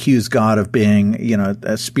 But they accuse God of being,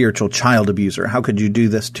 a spiritual child abuser. How could you do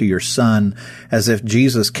this to your son? As if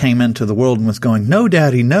Jesus came into the world and was going, "No,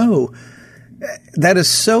 Daddy, no." That is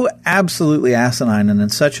so absolutely asinine and in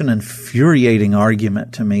such an infuriating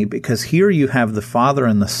argument to me, because here you have the Father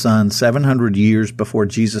and the Son 700 years before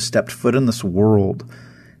Jesus stepped foot in this world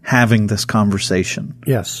having this conversation.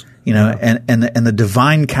 Yes. And the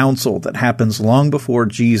divine counsel that happens long before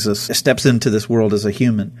Jesus steps into this world as a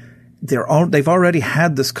human. They've already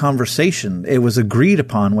had this conversation. It was agreed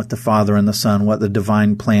upon with the Father and the Son what the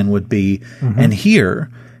divine plan would be. Mm-hmm. And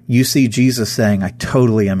here you see Jesus saying, I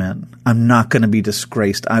totally am in. I'm not going to be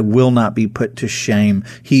disgraced. I will not be put to shame.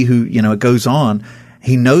 He who, it goes on,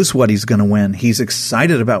 he knows what he's going to win. He's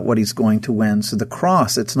excited about what he's going to win. So the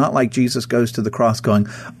cross, it's not like Jesus goes to the cross going,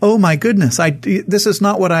 oh my goodness, this is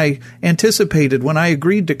not what I anticipated when I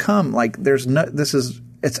agreed to come. Like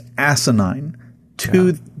it's asinine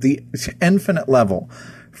to the infinite level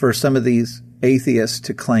for some of these atheists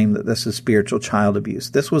to claim that this is spiritual child abuse.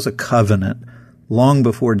 This was a covenant long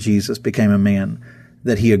before Jesus became a man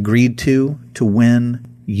that he agreed to win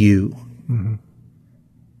you. Mm-hmm.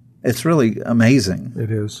 It's really amazing.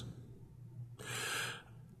 It is.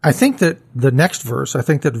 I think that the next verse,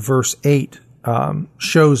 verse 8,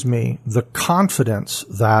 shows me the confidence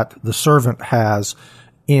that the servant has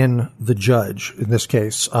in the judge in this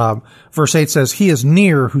case. Verse 8 says, he is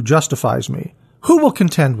near who justifies me. Who will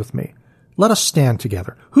contend with me? Let us stand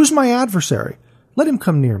together. Who's my adversary? Let him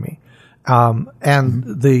come near me. And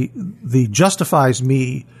the justifies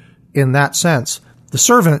me in that sense. The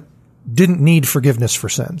servant didn't need forgiveness for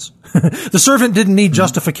sins. The servant didn't need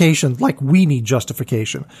justification like we need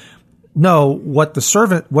justification. No, what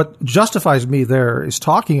justifies me there is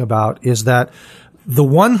talking about is that the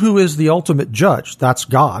one who is the ultimate judge, that's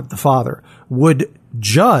God, the Father, would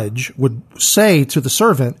say to the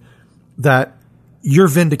servant that you're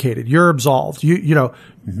vindicated, you're absolved,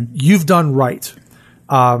 you've done right.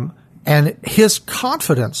 And his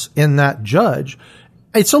confidence in that judge,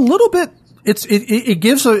 it's a little bit, it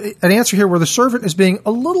gives an answer here where the servant is being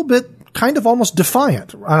a little bit kind of almost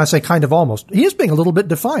defiant. And I say kind of almost. He is being a little bit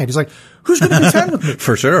defiant. He's like, who's going to contend with me?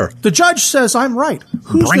 For sure. The judge says I'm right.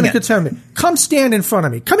 Who's going to contend with me? Come stand in front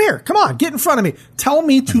of me. Come here. Come on. Get in front of me. Tell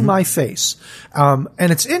me to my face. And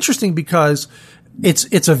it's interesting because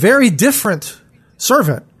it's a very different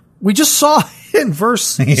servant. We just saw in verse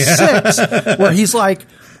 6 where he's like,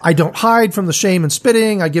 I don't hide from the shame and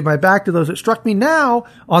spitting. I give my back to those that struck me. Now,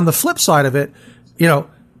 on the flip side of it,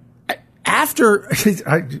 after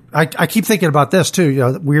I keep thinking about this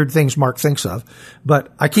too, weird things Mark thinks of,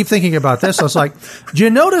 but I keep thinking about this. I was like, do you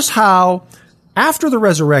notice how after the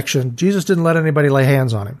resurrection, Jesus didn't let anybody lay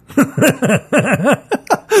hands on him?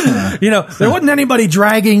 There wasn't anybody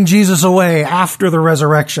dragging Jesus away after the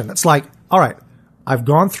resurrection. It's like, all right, I've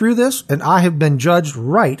gone through this and I have been judged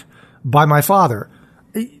right by my Father.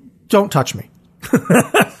 Don't touch me.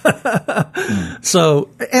 So,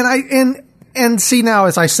 and see now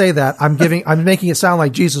as I say that, I'm making it sound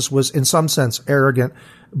like Jesus was in some sense arrogant,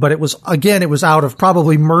 but it was out of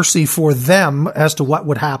probably mercy for them as to what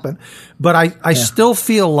would happen. But I still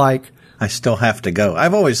feel like I still have to go.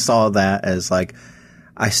 I've always saw that as like,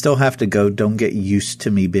 I still have to go. Don't get used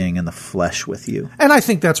to me being in the flesh with you. And I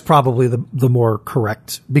think that's probably the more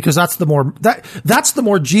correct, because that's the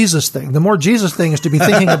more Jesus thing. The more Jesus thing is to be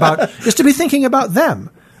thinking about them.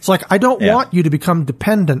 It's like, I don't want you to become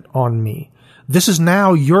dependent on me. This is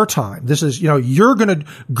now your time. This is,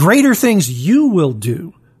 greater things you will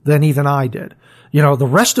do than even I did. The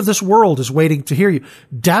rest of this world is waiting to hear you.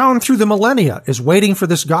 Down through the millennia is waiting for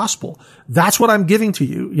this gospel. That's what I'm giving to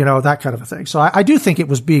you, that kind of a thing. So I do think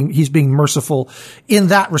he's being merciful in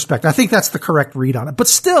that respect. I think that's the correct read on it. But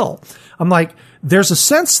still, I'm like, there's a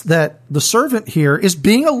sense that the servant here is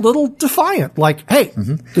being a little defiant. Like, hey,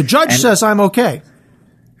 the judge says I'm okay.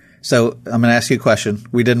 So I'm going to ask you a question.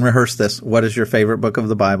 We didn't rehearse this. What is your favorite book of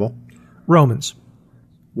the Bible? Romans.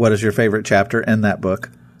 What is your favorite chapter in that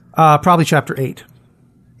book? Probably chapter 8.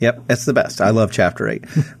 Yep, it's the best. I love chapter 8.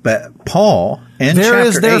 But Paul in chapter 8. There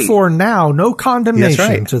is therefore now no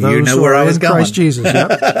condemnation to those who are in Christ Jesus.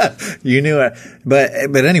 Yep. You knew it.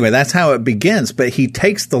 But anyway, that's how it begins. But he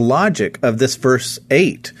takes the logic of this verse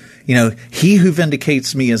 8. He who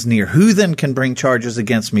vindicates me is near. Who then can bring charges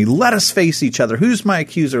against me? Let us face each other. Who's my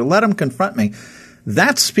accuser? Let him confront me.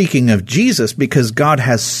 That's speaking of Jesus, because God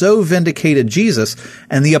has so vindicated Jesus.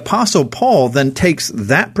 And the Apostle Paul then takes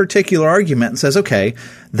that particular argument and says, okay,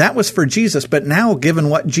 that was for Jesus, but now given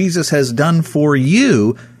what Jesus has done for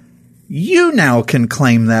you, you now can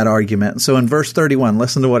claim that argument. So in verse 31,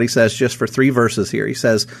 listen to what he says just for 3 verses here. He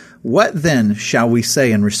says, what then shall we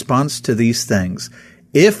say in response to these things?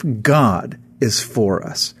 If God is for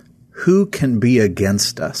us, who can be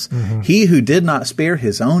against us? Mm-hmm. He who did not spare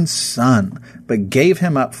his own son, but gave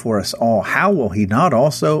him up for us all, how will he not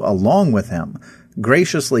also, along with him,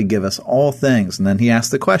 graciously give us all things? And then he asks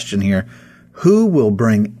the question here, who will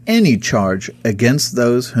bring any charge against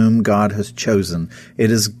those whom God has chosen? It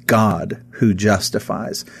is God who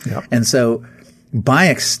justifies. Yep. And so by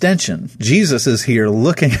extension, Jesus is here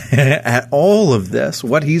looking at all of this,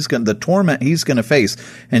 the torment he's going to face.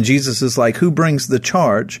 And Jesus is like, who brings the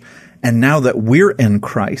charge? And now that we're in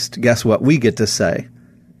Christ, guess what we get to say?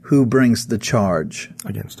 who brings the charge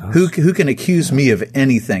against us? Who can accuse me of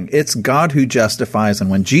anything? It's God who justifies. And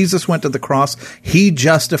when Jesus went to the cross, he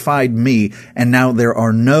justified me. And now there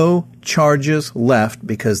are no charges left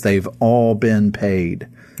because they've all been paid.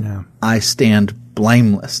 Yeah. I stand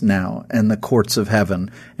blameless now in the courts of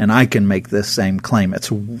heaven, and I can make this same claim.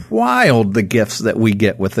 It's wild, the gifts that we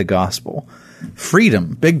get with the gospel.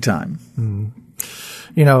 Freedom, big time.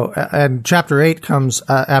 You know, and chapter 8 comes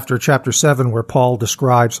after chapter 7, where Paul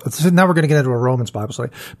describes. Now we're going to get into a Romans Bible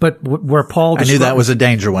study, but where Paul I knew that was a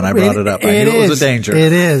danger when I brought it up. I knew it was a danger.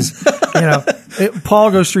 It is. You know,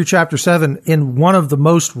 Paul goes through chapter 7 in one of the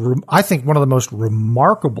most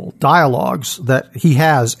remarkable dialogues that he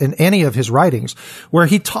has in any of his writings, where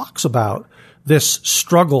he talks about this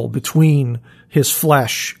struggle between his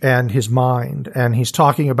flesh and his mind. And he's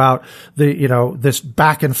talking about this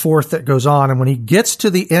back and forth that goes on. And when he gets to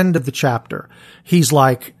the end of the chapter, he's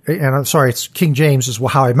like, and I'm sorry, it's King James is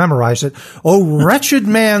how I memorized it. "Oh, wretched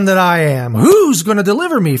man that I am, who's going to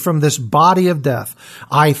deliver me from this body of death?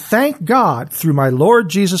 I thank God through my Lord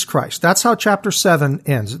Jesus Christ." That's how chapter 7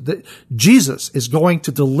 ends. Jesus is going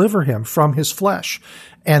to deliver him from his flesh.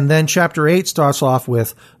 And then chapter 8 starts off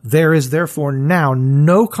with, "There is therefore now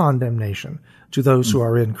no condemnation to those who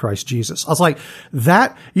are in Christ Jesus." I was like,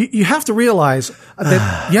 that, you have to realize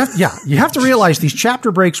that, you have to realize these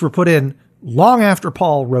chapter breaks were put in long after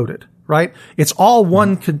Paul wrote it, right? It's all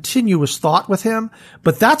one continuous thought with him,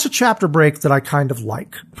 but that's a chapter break that I kind of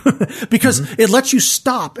like because it lets you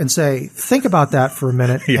stop and say, think about that for a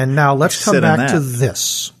minute. And now let's come back to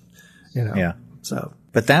this, Yeah. So.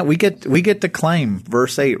 But that we get to claim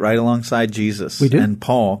verse 8 right alongside Jesus. We do. And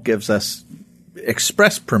Paul gives us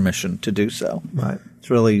express permission to do so. Right. It's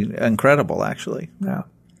really incredible, actually. Yeah.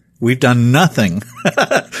 We've done nothing.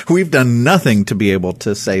 We've done nothing to be able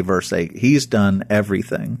to say verse 8. He's done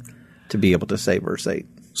everything to be able to say verse 8.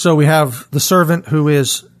 So we have the servant who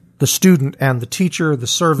is the student and the teacher, the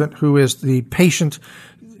servant who is the patient,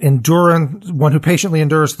 one who patiently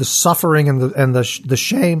endures the suffering and the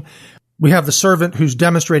shame. We have the servant who's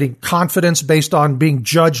demonstrating confidence based on being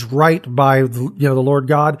judged right by the Lord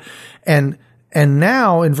God. And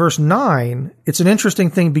now in verse 9, it's an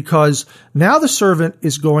interesting thing because now the servant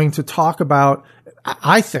is going to talk about,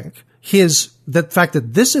 I think, the fact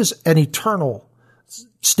that this is an eternal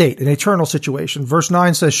state, an eternal situation. Verse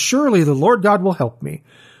 9 says, "Surely the Lord God will help me.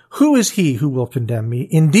 Who is he who will condemn me?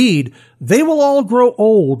 Indeed, they will all grow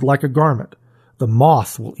old like a garment. The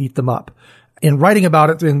moth will eat them up." In writing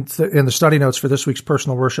about it in the study notes for this week's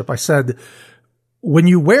personal worship, I said, when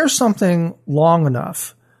you wear something long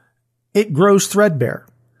enough, it grows threadbare.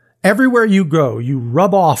 Everywhere you go, you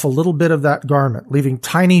rub off a little bit of that garment, leaving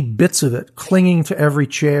tiny bits of it clinging to every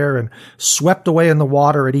chair and swept away in the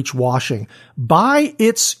water at each washing. By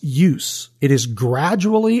its use, it is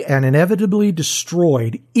gradually and inevitably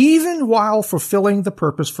destroyed, even while fulfilling the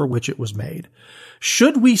purpose for which it was made.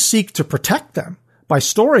 Should we seek to protect them by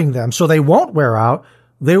storing them so they won't wear out,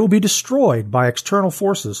 they will be destroyed by external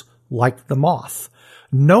forces like the moth.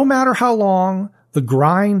 No matter how long the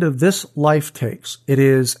grind of this life takes, it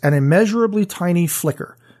is an immeasurably tiny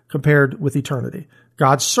flicker compared with eternity.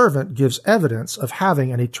 God's servant gives evidence of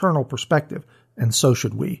having an eternal perspective, and so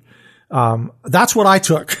should we. That's what I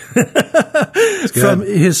took from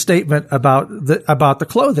his statement about the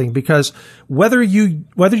clothing, because whether you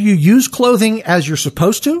use clothing as you're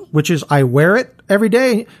supposed to, which is I wear it every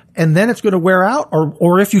day and then it's going to wear out,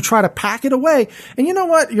 or if you try to pack it away and you know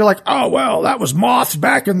what, you're like, oh, well, that was moths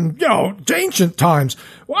back in, ancient times.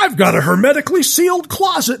 Well, I've got a hermetically sealed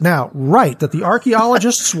closet now. Right. That the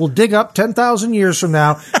archaeologists will dig up 10,000 years from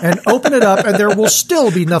now and open it up and there will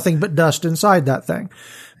still be nothing but dust inside that thing.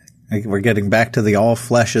 We're getting back to the all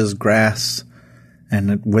flesh is grass and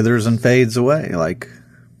it withers and fades away. Like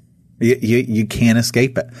you can't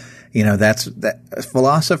escape it.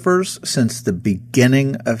 Philosophers since the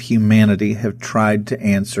beginning of humanity have tried to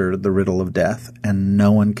answer the riddle of death, and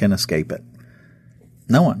no one can escape it.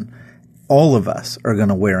 No one. All of us are going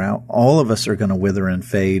to wear out. All of us are going to wither and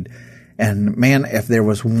fade. And man, if there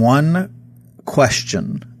was one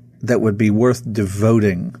question that would be worth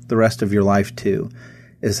devoting the rest of your life to,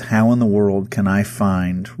 is how in the world can I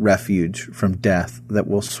find refuge from death that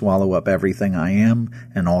will swallow up everything I am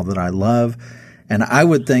and all that I love? And I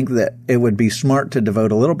would think that it would be smart to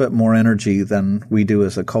devote a little bit more energy than we do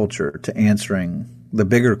as a culture to answering the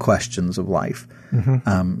bigger questions of life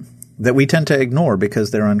that we tend to ignore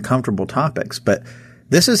because they're uncomfortable topics. But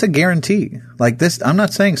this is a guarantee. Like this, I'm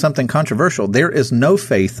not saying something controversial. There is no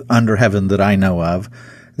faith under heaven that I know of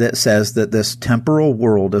that says that this temporal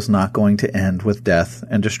world is not going to end with death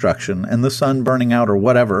and destruction and the sun burning out or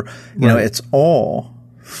whatever. You know, it's all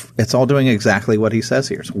It's all doing exactly what he says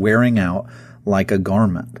here. It's wearing out like a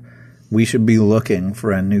garment. We should be looking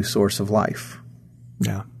for a new source of life.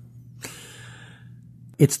 Yeah.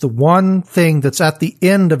 It's the one thing that's at the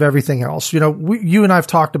end of everything else. You know, you and I have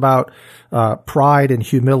talked about pride and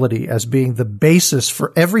humility as being the basis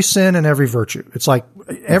for every sin and every virtue. It's like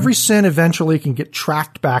every sin eventually can get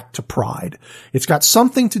tracked back to pride. It's got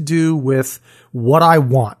something to do with what I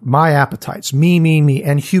want, my appetites, me.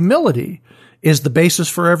 And humility is the basis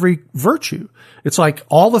for every virtue. It's like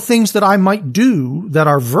all the things that I might do that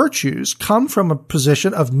are virtues come from a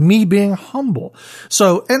position of me being humble.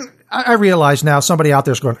 So, and I realize now somebody out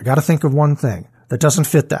there is going, I got to think of one thing that doesn't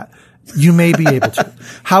fit that. You may be able to.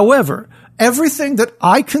 However, everything that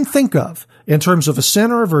I can think of in terms of a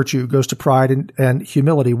sin or a virtue goes to pride and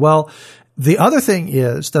humility. Well, the other thing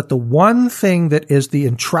is that the one thing that is the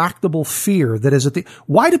intractable fear that is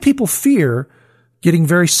why do people fear getting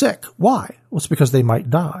very sick? Why? Well, it's because they might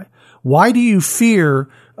die. Why do you fear,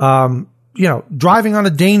 driving on a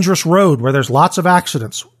dangerous road where there's lots of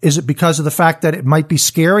accidents? Is it because of the fact that it might be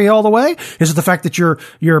scary all the way? Is it the fact that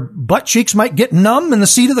your butt cheeks might get numb in the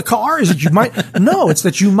seat of the car? Is it no, it's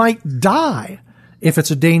that you might die if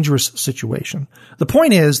it's a dangerous situation. The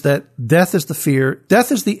point is that death is the fear.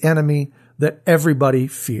 Death is the enemy that everybody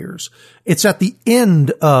fears. It's at the end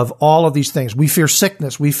of all of these things. We fear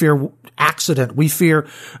sickness. We fear accident. We fear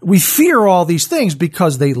all these things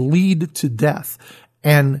because they lead to death.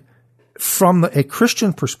 And from a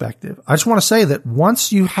Christian perspective, I just want to say that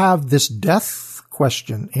once you have this death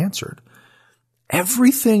question answered,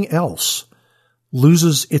 everything else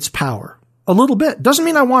loses its power a little bit. Doesn't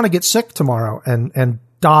mean I want to get sick tomorrow and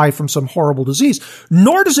die from some horrible disease,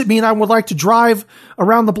 nor does it mean I would like to drive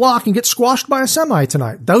around the block and get squashed by a semi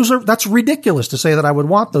tonight. That's ridiculous to say that I would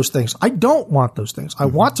want those things. I don't want those things. I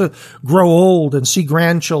want to grow old and see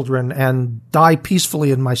grandchildren and die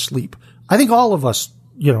peacefully in my sleep. I think all of us,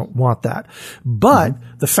 want that. But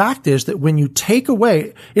the fact is that when you take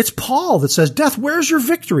away, it's Paul that says, death, where's your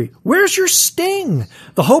victory? Where's your sting?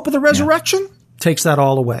 The hope of the resurrection takes that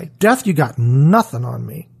all away. Death, you got nothing on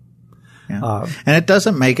me. Yeah. And it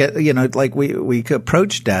doesn't make it, like we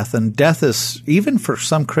approach death, and death is, even for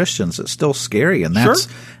some Christians, it's still scary, and that's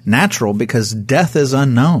natural because death is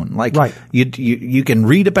unknown. Like you can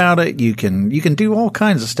read about it, you can do all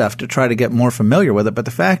kinds of stuff to try to get more familiar with it, but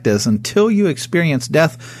the fact is, until you experience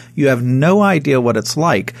death, you have no idea what it's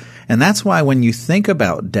like. And that's why when you think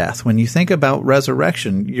about death, when you think about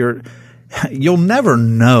resurrection, you'll never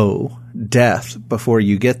know death before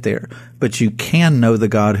you get there, but you can know the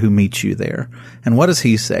God who meets you there. And what does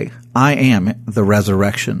he say? I am the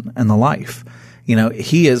resurrection and the life.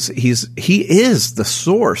 He is the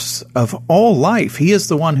source of all life. He is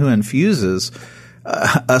the one who infuses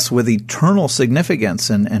us with eternal significance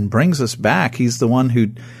and brings us back. He's the one who,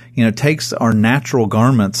 takes our natural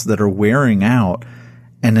garments that are wearing out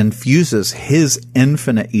and infuses his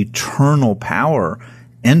infinite eternal power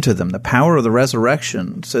into them, the power of the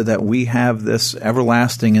resurrection, so that we have this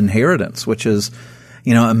everlasting inheritance, which is,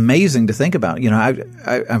 amazing to think about.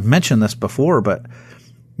 I've mentioned this before, but,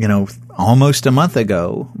 almost a month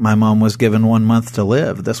ago, my mom was given 1 month to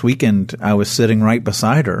live. This weekend, I was sitting right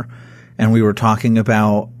beside her, and we were talking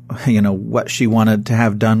about, what she wanted to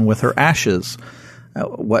have done with her ashes,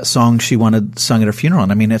 what song she wanted sung at her funeral.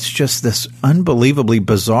 And I mean, it's just this unbelievably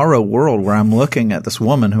bizarro world where I'm looking at this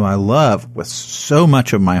woman who I love with so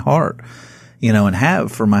much of my heart, and have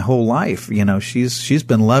for my whole life. She's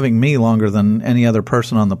been loving me longer than any other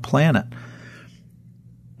person on the planet.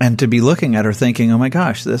 And to be looking at her thinking, oh my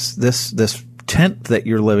gosh, this tent that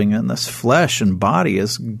you're living in, this flesh and body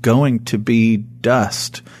is going to be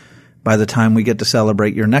dust by the time we get to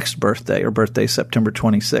celebrate your next birthday, or birthday September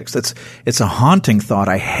 26th. It's a haunting thought.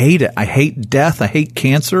 I hate it. I hate death. I hate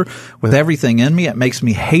cancer with everything in me. It makes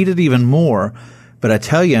me hate it even more. But I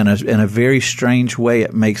tell you, in a very strange way,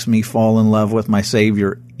 it makes me fall in love with my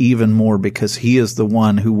Savior even more, because he is the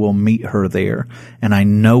one who will meet her there. And I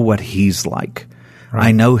know what he's like. Right.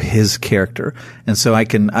 I know his character. And so I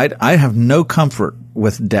have no comfort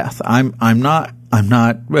with death. I'm not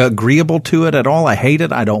agreeable to it at all. I hate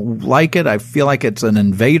it. I don't like it. I feel like it's an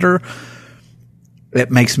invader. It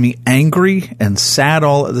makes me angry and sad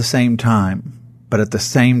all at the same time. But at the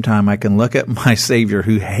same time, I can look at my Savior,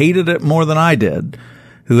 who hated it more than I did,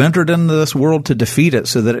 who entered into this world to defeat it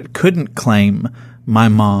so that it couldn't claim my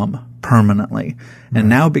mom permanently. And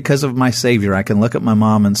now, because of my Savior, I can look at my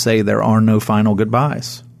mom and say there are no final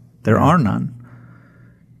goodbyes. There are none.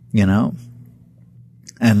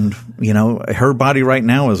 And, her body right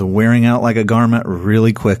now is wearing out like a garment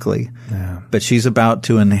really quickly. Yeah. But she's about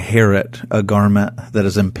to inherit a garment that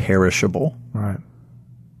is imperishable. Right.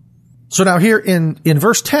 So now here in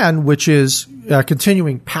verse 10, which is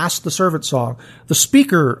continuing past the servant song, the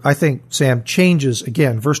speaker, I think, Sam, changes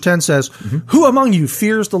again. Verse 10 says, Who among you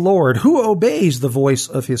fears the Lord? Who obeys the voice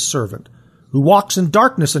of his servant? Who walks in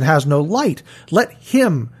darkness and has no light? Let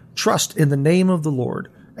him trust in the name of the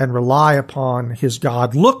Lord and rely upon his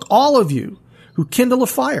God. Look, all of you who kindle a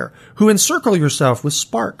fire, who encircle yourself with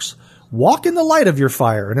sparks. Walk in the light of your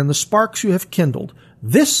fire and in the sparks you have kindled.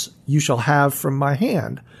 This you shall have from my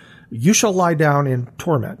hand. You shall lie down in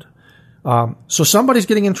torment. So somebody's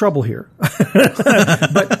getting in trouble here.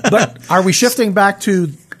 but are we shifting back to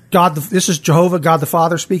God? This is Jehovah, God the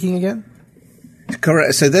Father speaking again?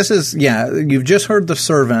 Correct. So this is, you've just heard the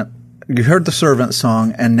servant. You heard the servant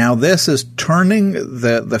song, and now this is turning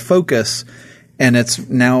the focus, and it's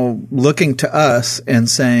now looking to us and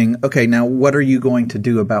saying, okay, now what are you going to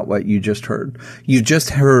do about what you just heard? You just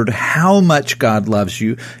heard how much God loves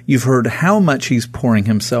you. You've heard how much he's pouring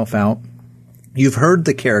himself out. You've heard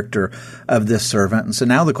the character of this servant. And so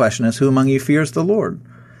now the question is, who among you fears the Lord?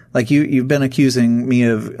 Like you've been accusing me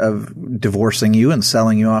of divorcing you and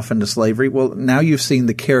selling you off into slavery. Well, now you've seen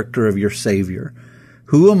the character of your Savior.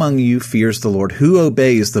 Who among you fears the Lord? Who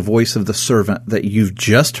obeys the voice of the servant that you've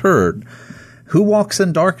just heard? Who walks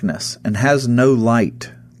in darkness and has no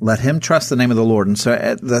light? Let him trust the name of the Lord. And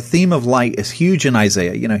so the theme of light is huge in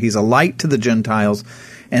Isaiah. You know, he's a light to the Gentiles.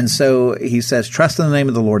 And so he says, trust in the name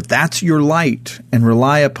of the Lord. That's your light, and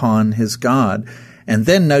rely upon his God. And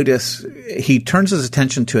then notice he turns his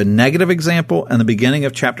attention to a negative example, and the beginning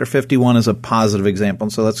of chapter 51 is a positive example.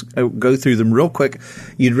 And so let's go through them real quick.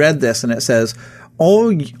 You'd read this, and it says,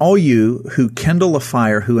 all you who kindle a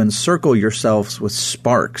fire, who encircle yourselves with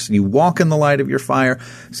sparks, you walk in the light of your fire.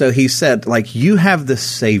 So he said, like, you have this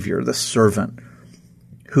Savior, this servant,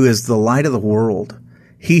 who is the light of the world.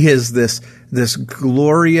 He is this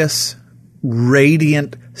glorious,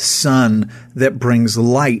 radiant sun that brings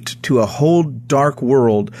light to a whole dark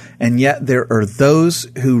world, and yet there are those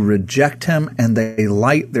who reject him, and they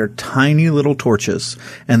light their tiny little torches,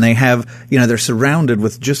 and they have, they're surrounded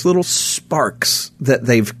with just little sparks that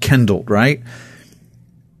they've kindled, right?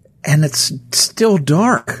 And it's still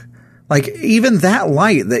dark. Like, even that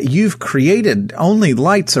light that you've created only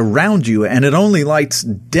lights around you, and it only lights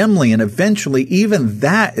dimly, and eventually even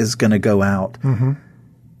that is going to go out. Mm-hmm.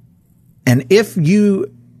 And if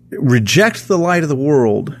you reject the light of the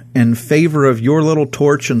world in favor of your little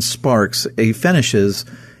torch and sparks, he finishes,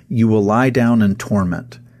 you will lie down in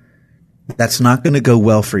torment. That's not going to go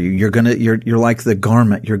well for you. You're like the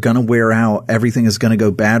garment. You're going to wear out. Everything is going to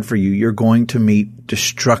go bad for you. You're going to meet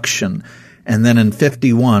destruction. And then in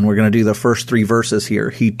 51, we're going to do the first 3 verses here.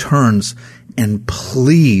 He turns and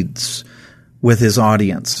pleads with his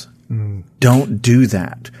audience. Don't do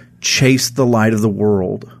that. Chase the light of the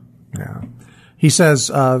world. Yeah. He says,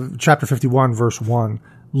 chapter 51, verse 1,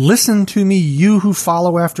 listen to me, you who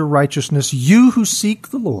follow after righteousness, you who seek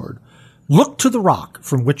the Lord. Look to the rock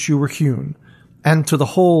from which you were hewn, and to the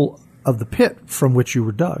hole of the pit from which you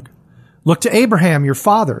were dug. Look to Abraham, your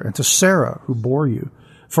father, and to Sarah, who bore you.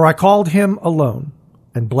 For I called him alone,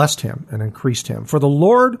 and blessed him, and increased him. For the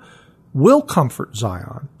Lord will comfort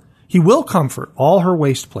Zion. He will comfort all her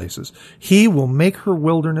waste places. He will make her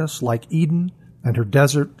wilderness like Eden, and her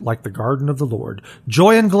desert like the garden of the Lord.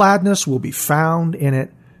 Joy and gladness will be found in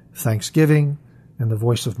it, thanksgiving and the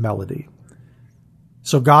voice of melody.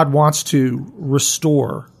 So God wants to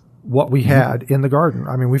restore what we had in the garden.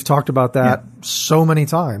 I mean, we've talked about that so many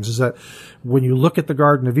times, is that when you look at the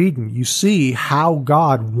Garden of Eden, you see how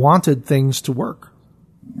God wanted things to work.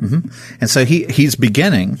 Mm-hmm. And so he's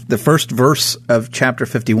beginning. The first verse of chapter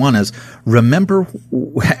 51 is, remember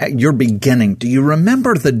your beginning. Do you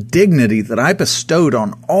remember the dignity that I bestowed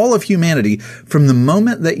on all of humanity from the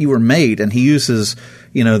moment that you were made? And he uses,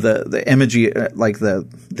 the imagery, like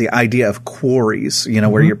the idea of quarries,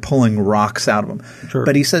 where you're pulling rocks out of them. Sure.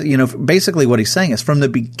 But he says, basically what he's saying is, from the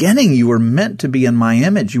beginning, you were meant to be in my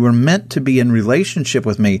image. You were meant to be in relationship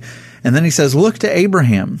with me. And then he says, look to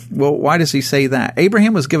Abraham. Well, why does he say that?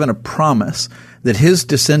 Abraham was given a promise that his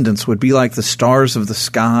descendants would be like the stars of the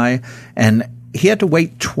sky. And he had to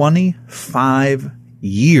wait 25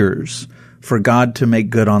 years for God to make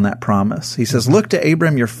good on that promise. He says, look to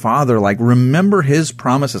Abraham, your father, remember his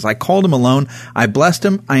promises. I called him alone. I blessed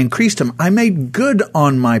him. I increased him. I made good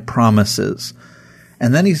on my promises.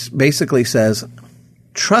 And then he basically says,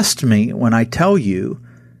 trust me when I tell you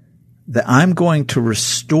that I'm going to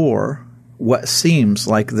restore what seems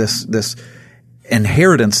like this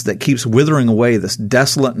inheritance that keeps withering away, this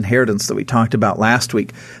desolate inheritance that we talked about last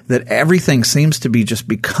week, that everything seems to be just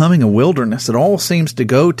becoming a wilderness. It all seems to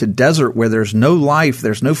go to desert where there's no life,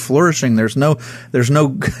 there's no flourishing, there's no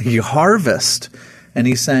harvest. And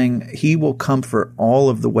he's saying he will comfort all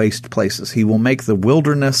of the waste places. He will make the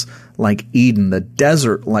wilderness like Eden, the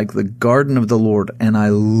desert like the garden of the Lord. And I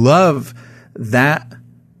love that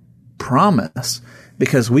promise,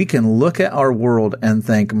 because we can look at our world and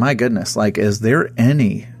think, my goodness, like, is there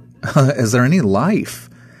any life?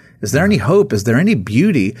 Is there any hope? Is there any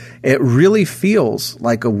beauty? It really feels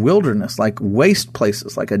like a wilderness, like waste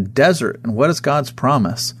places, like a desert. And what is God's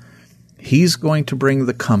promise? He's going to bring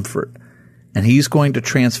the comfort, and he's going to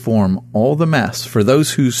transform all the mess. For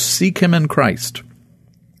those who seek him in Christ,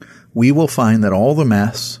 we will find that all the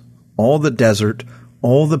mess, all the desert,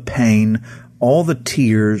 all the pain, all the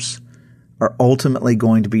tears are ultimately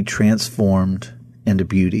going to be transformed into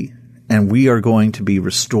beauty. And we are going to be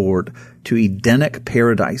restored to Edenic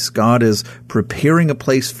paradise. God is preparing a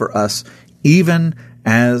place for us, even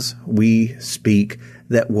as we speak,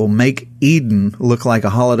 that will make Eden look like a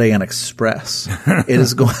Holiday Inn Express. It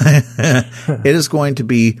is going to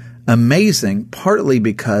be amazing, partly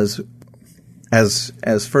because, as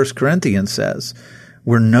 1 Corinthians says,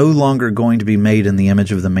 we're no longer going to be made in the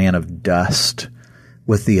image of the man of dust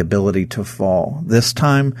with the ability to fall. This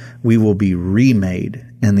time we will be remade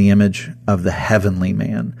in the image of the heavenly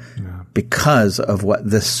man because of what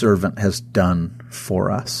this servant has done for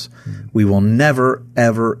us. We will never,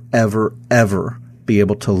 ever, ever, ever be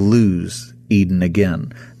able to lose Eden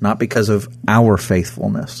again, not because of our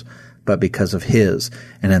faithfulness, but because of his.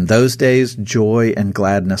 And in those days, joy and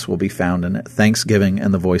gladness will be found in it. Thanksgiving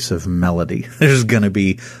and the voice of melody. There's going to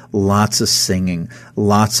be lots of singing,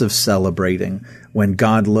 lots of celebrating when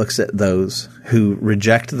God looks at those who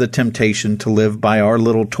reject the temptation to live by our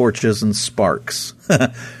little torches and sparks,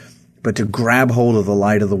 but to grab hold of the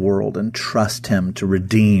light of the world and trust him to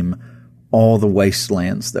redeem all the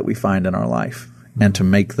wastelands that we find in our life and to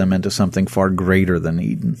make them into something far greater than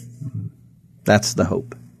Eden. That's the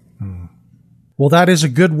hope. Well, that is a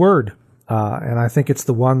good word, and I think it's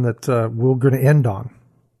the one that we're going to end on.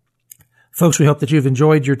 Folks, we hope that you've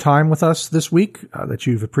enjoyed your time with us this week, that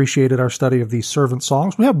you've appreciated our study of these servant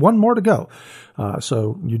songs. We have one more to go,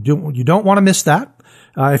 so you don't want to miss that.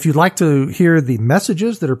 If you'd like to hear the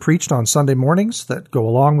messages that are preached on Sunday mornings that go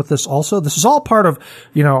along with this also, this is all part of,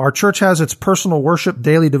 our church has its personal worship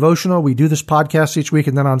daily devotional. We do this podcast each week,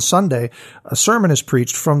 and then on Sunday, a sermon is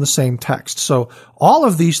preached from the same text. So all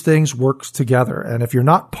of these things work together. And if you're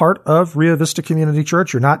not part of Rio Vista Community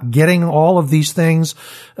Church, you're not getting all of these things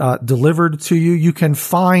delivered to you, you can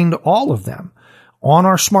find all of them on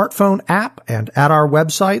our smartphone app and at our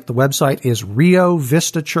website. The website is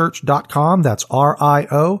riovistachurch.com. That's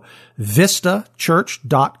RIO,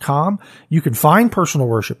 vistachurch.com. You can find personal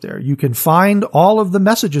worship there. You can find all of the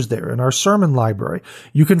messages there in our sermon library.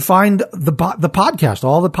 You can find the podcast.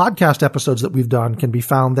 All the podcast episodes that we've done can be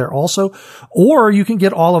found there also. Or you can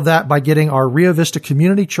get all of that by getting our Rio Vista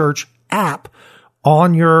Community Church app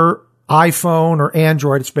on your iPhone or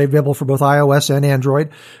Android. It's available for both iOS and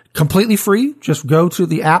Android. Completely free. Just go to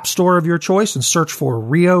the app store of your choice and search for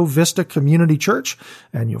Rio Vista Community Church,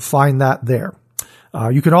 and you'll find that there.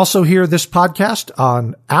 You can also hear this podcast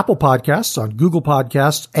on Apple Podcasts, on Google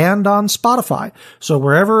Podcasts, and on Spotify. So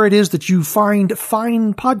wherever it is that you find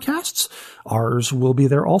fine podcasts, ours will be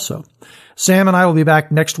there also. Sam and I will be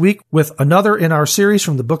back next week with another in our series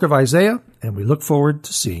from the book of Isaiah, and we look forward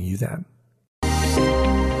to seeing you then.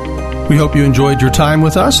 We hope you enjoyed your time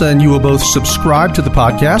with us, and you will both subscribe to the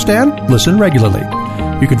podcast and listen regularly.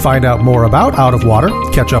 You can find out more about Out of Water,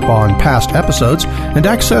 catch up on past episodes, and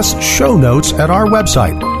access show notes at our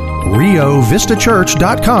website,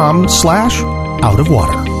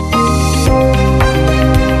 riovistachurch.com/outofwater.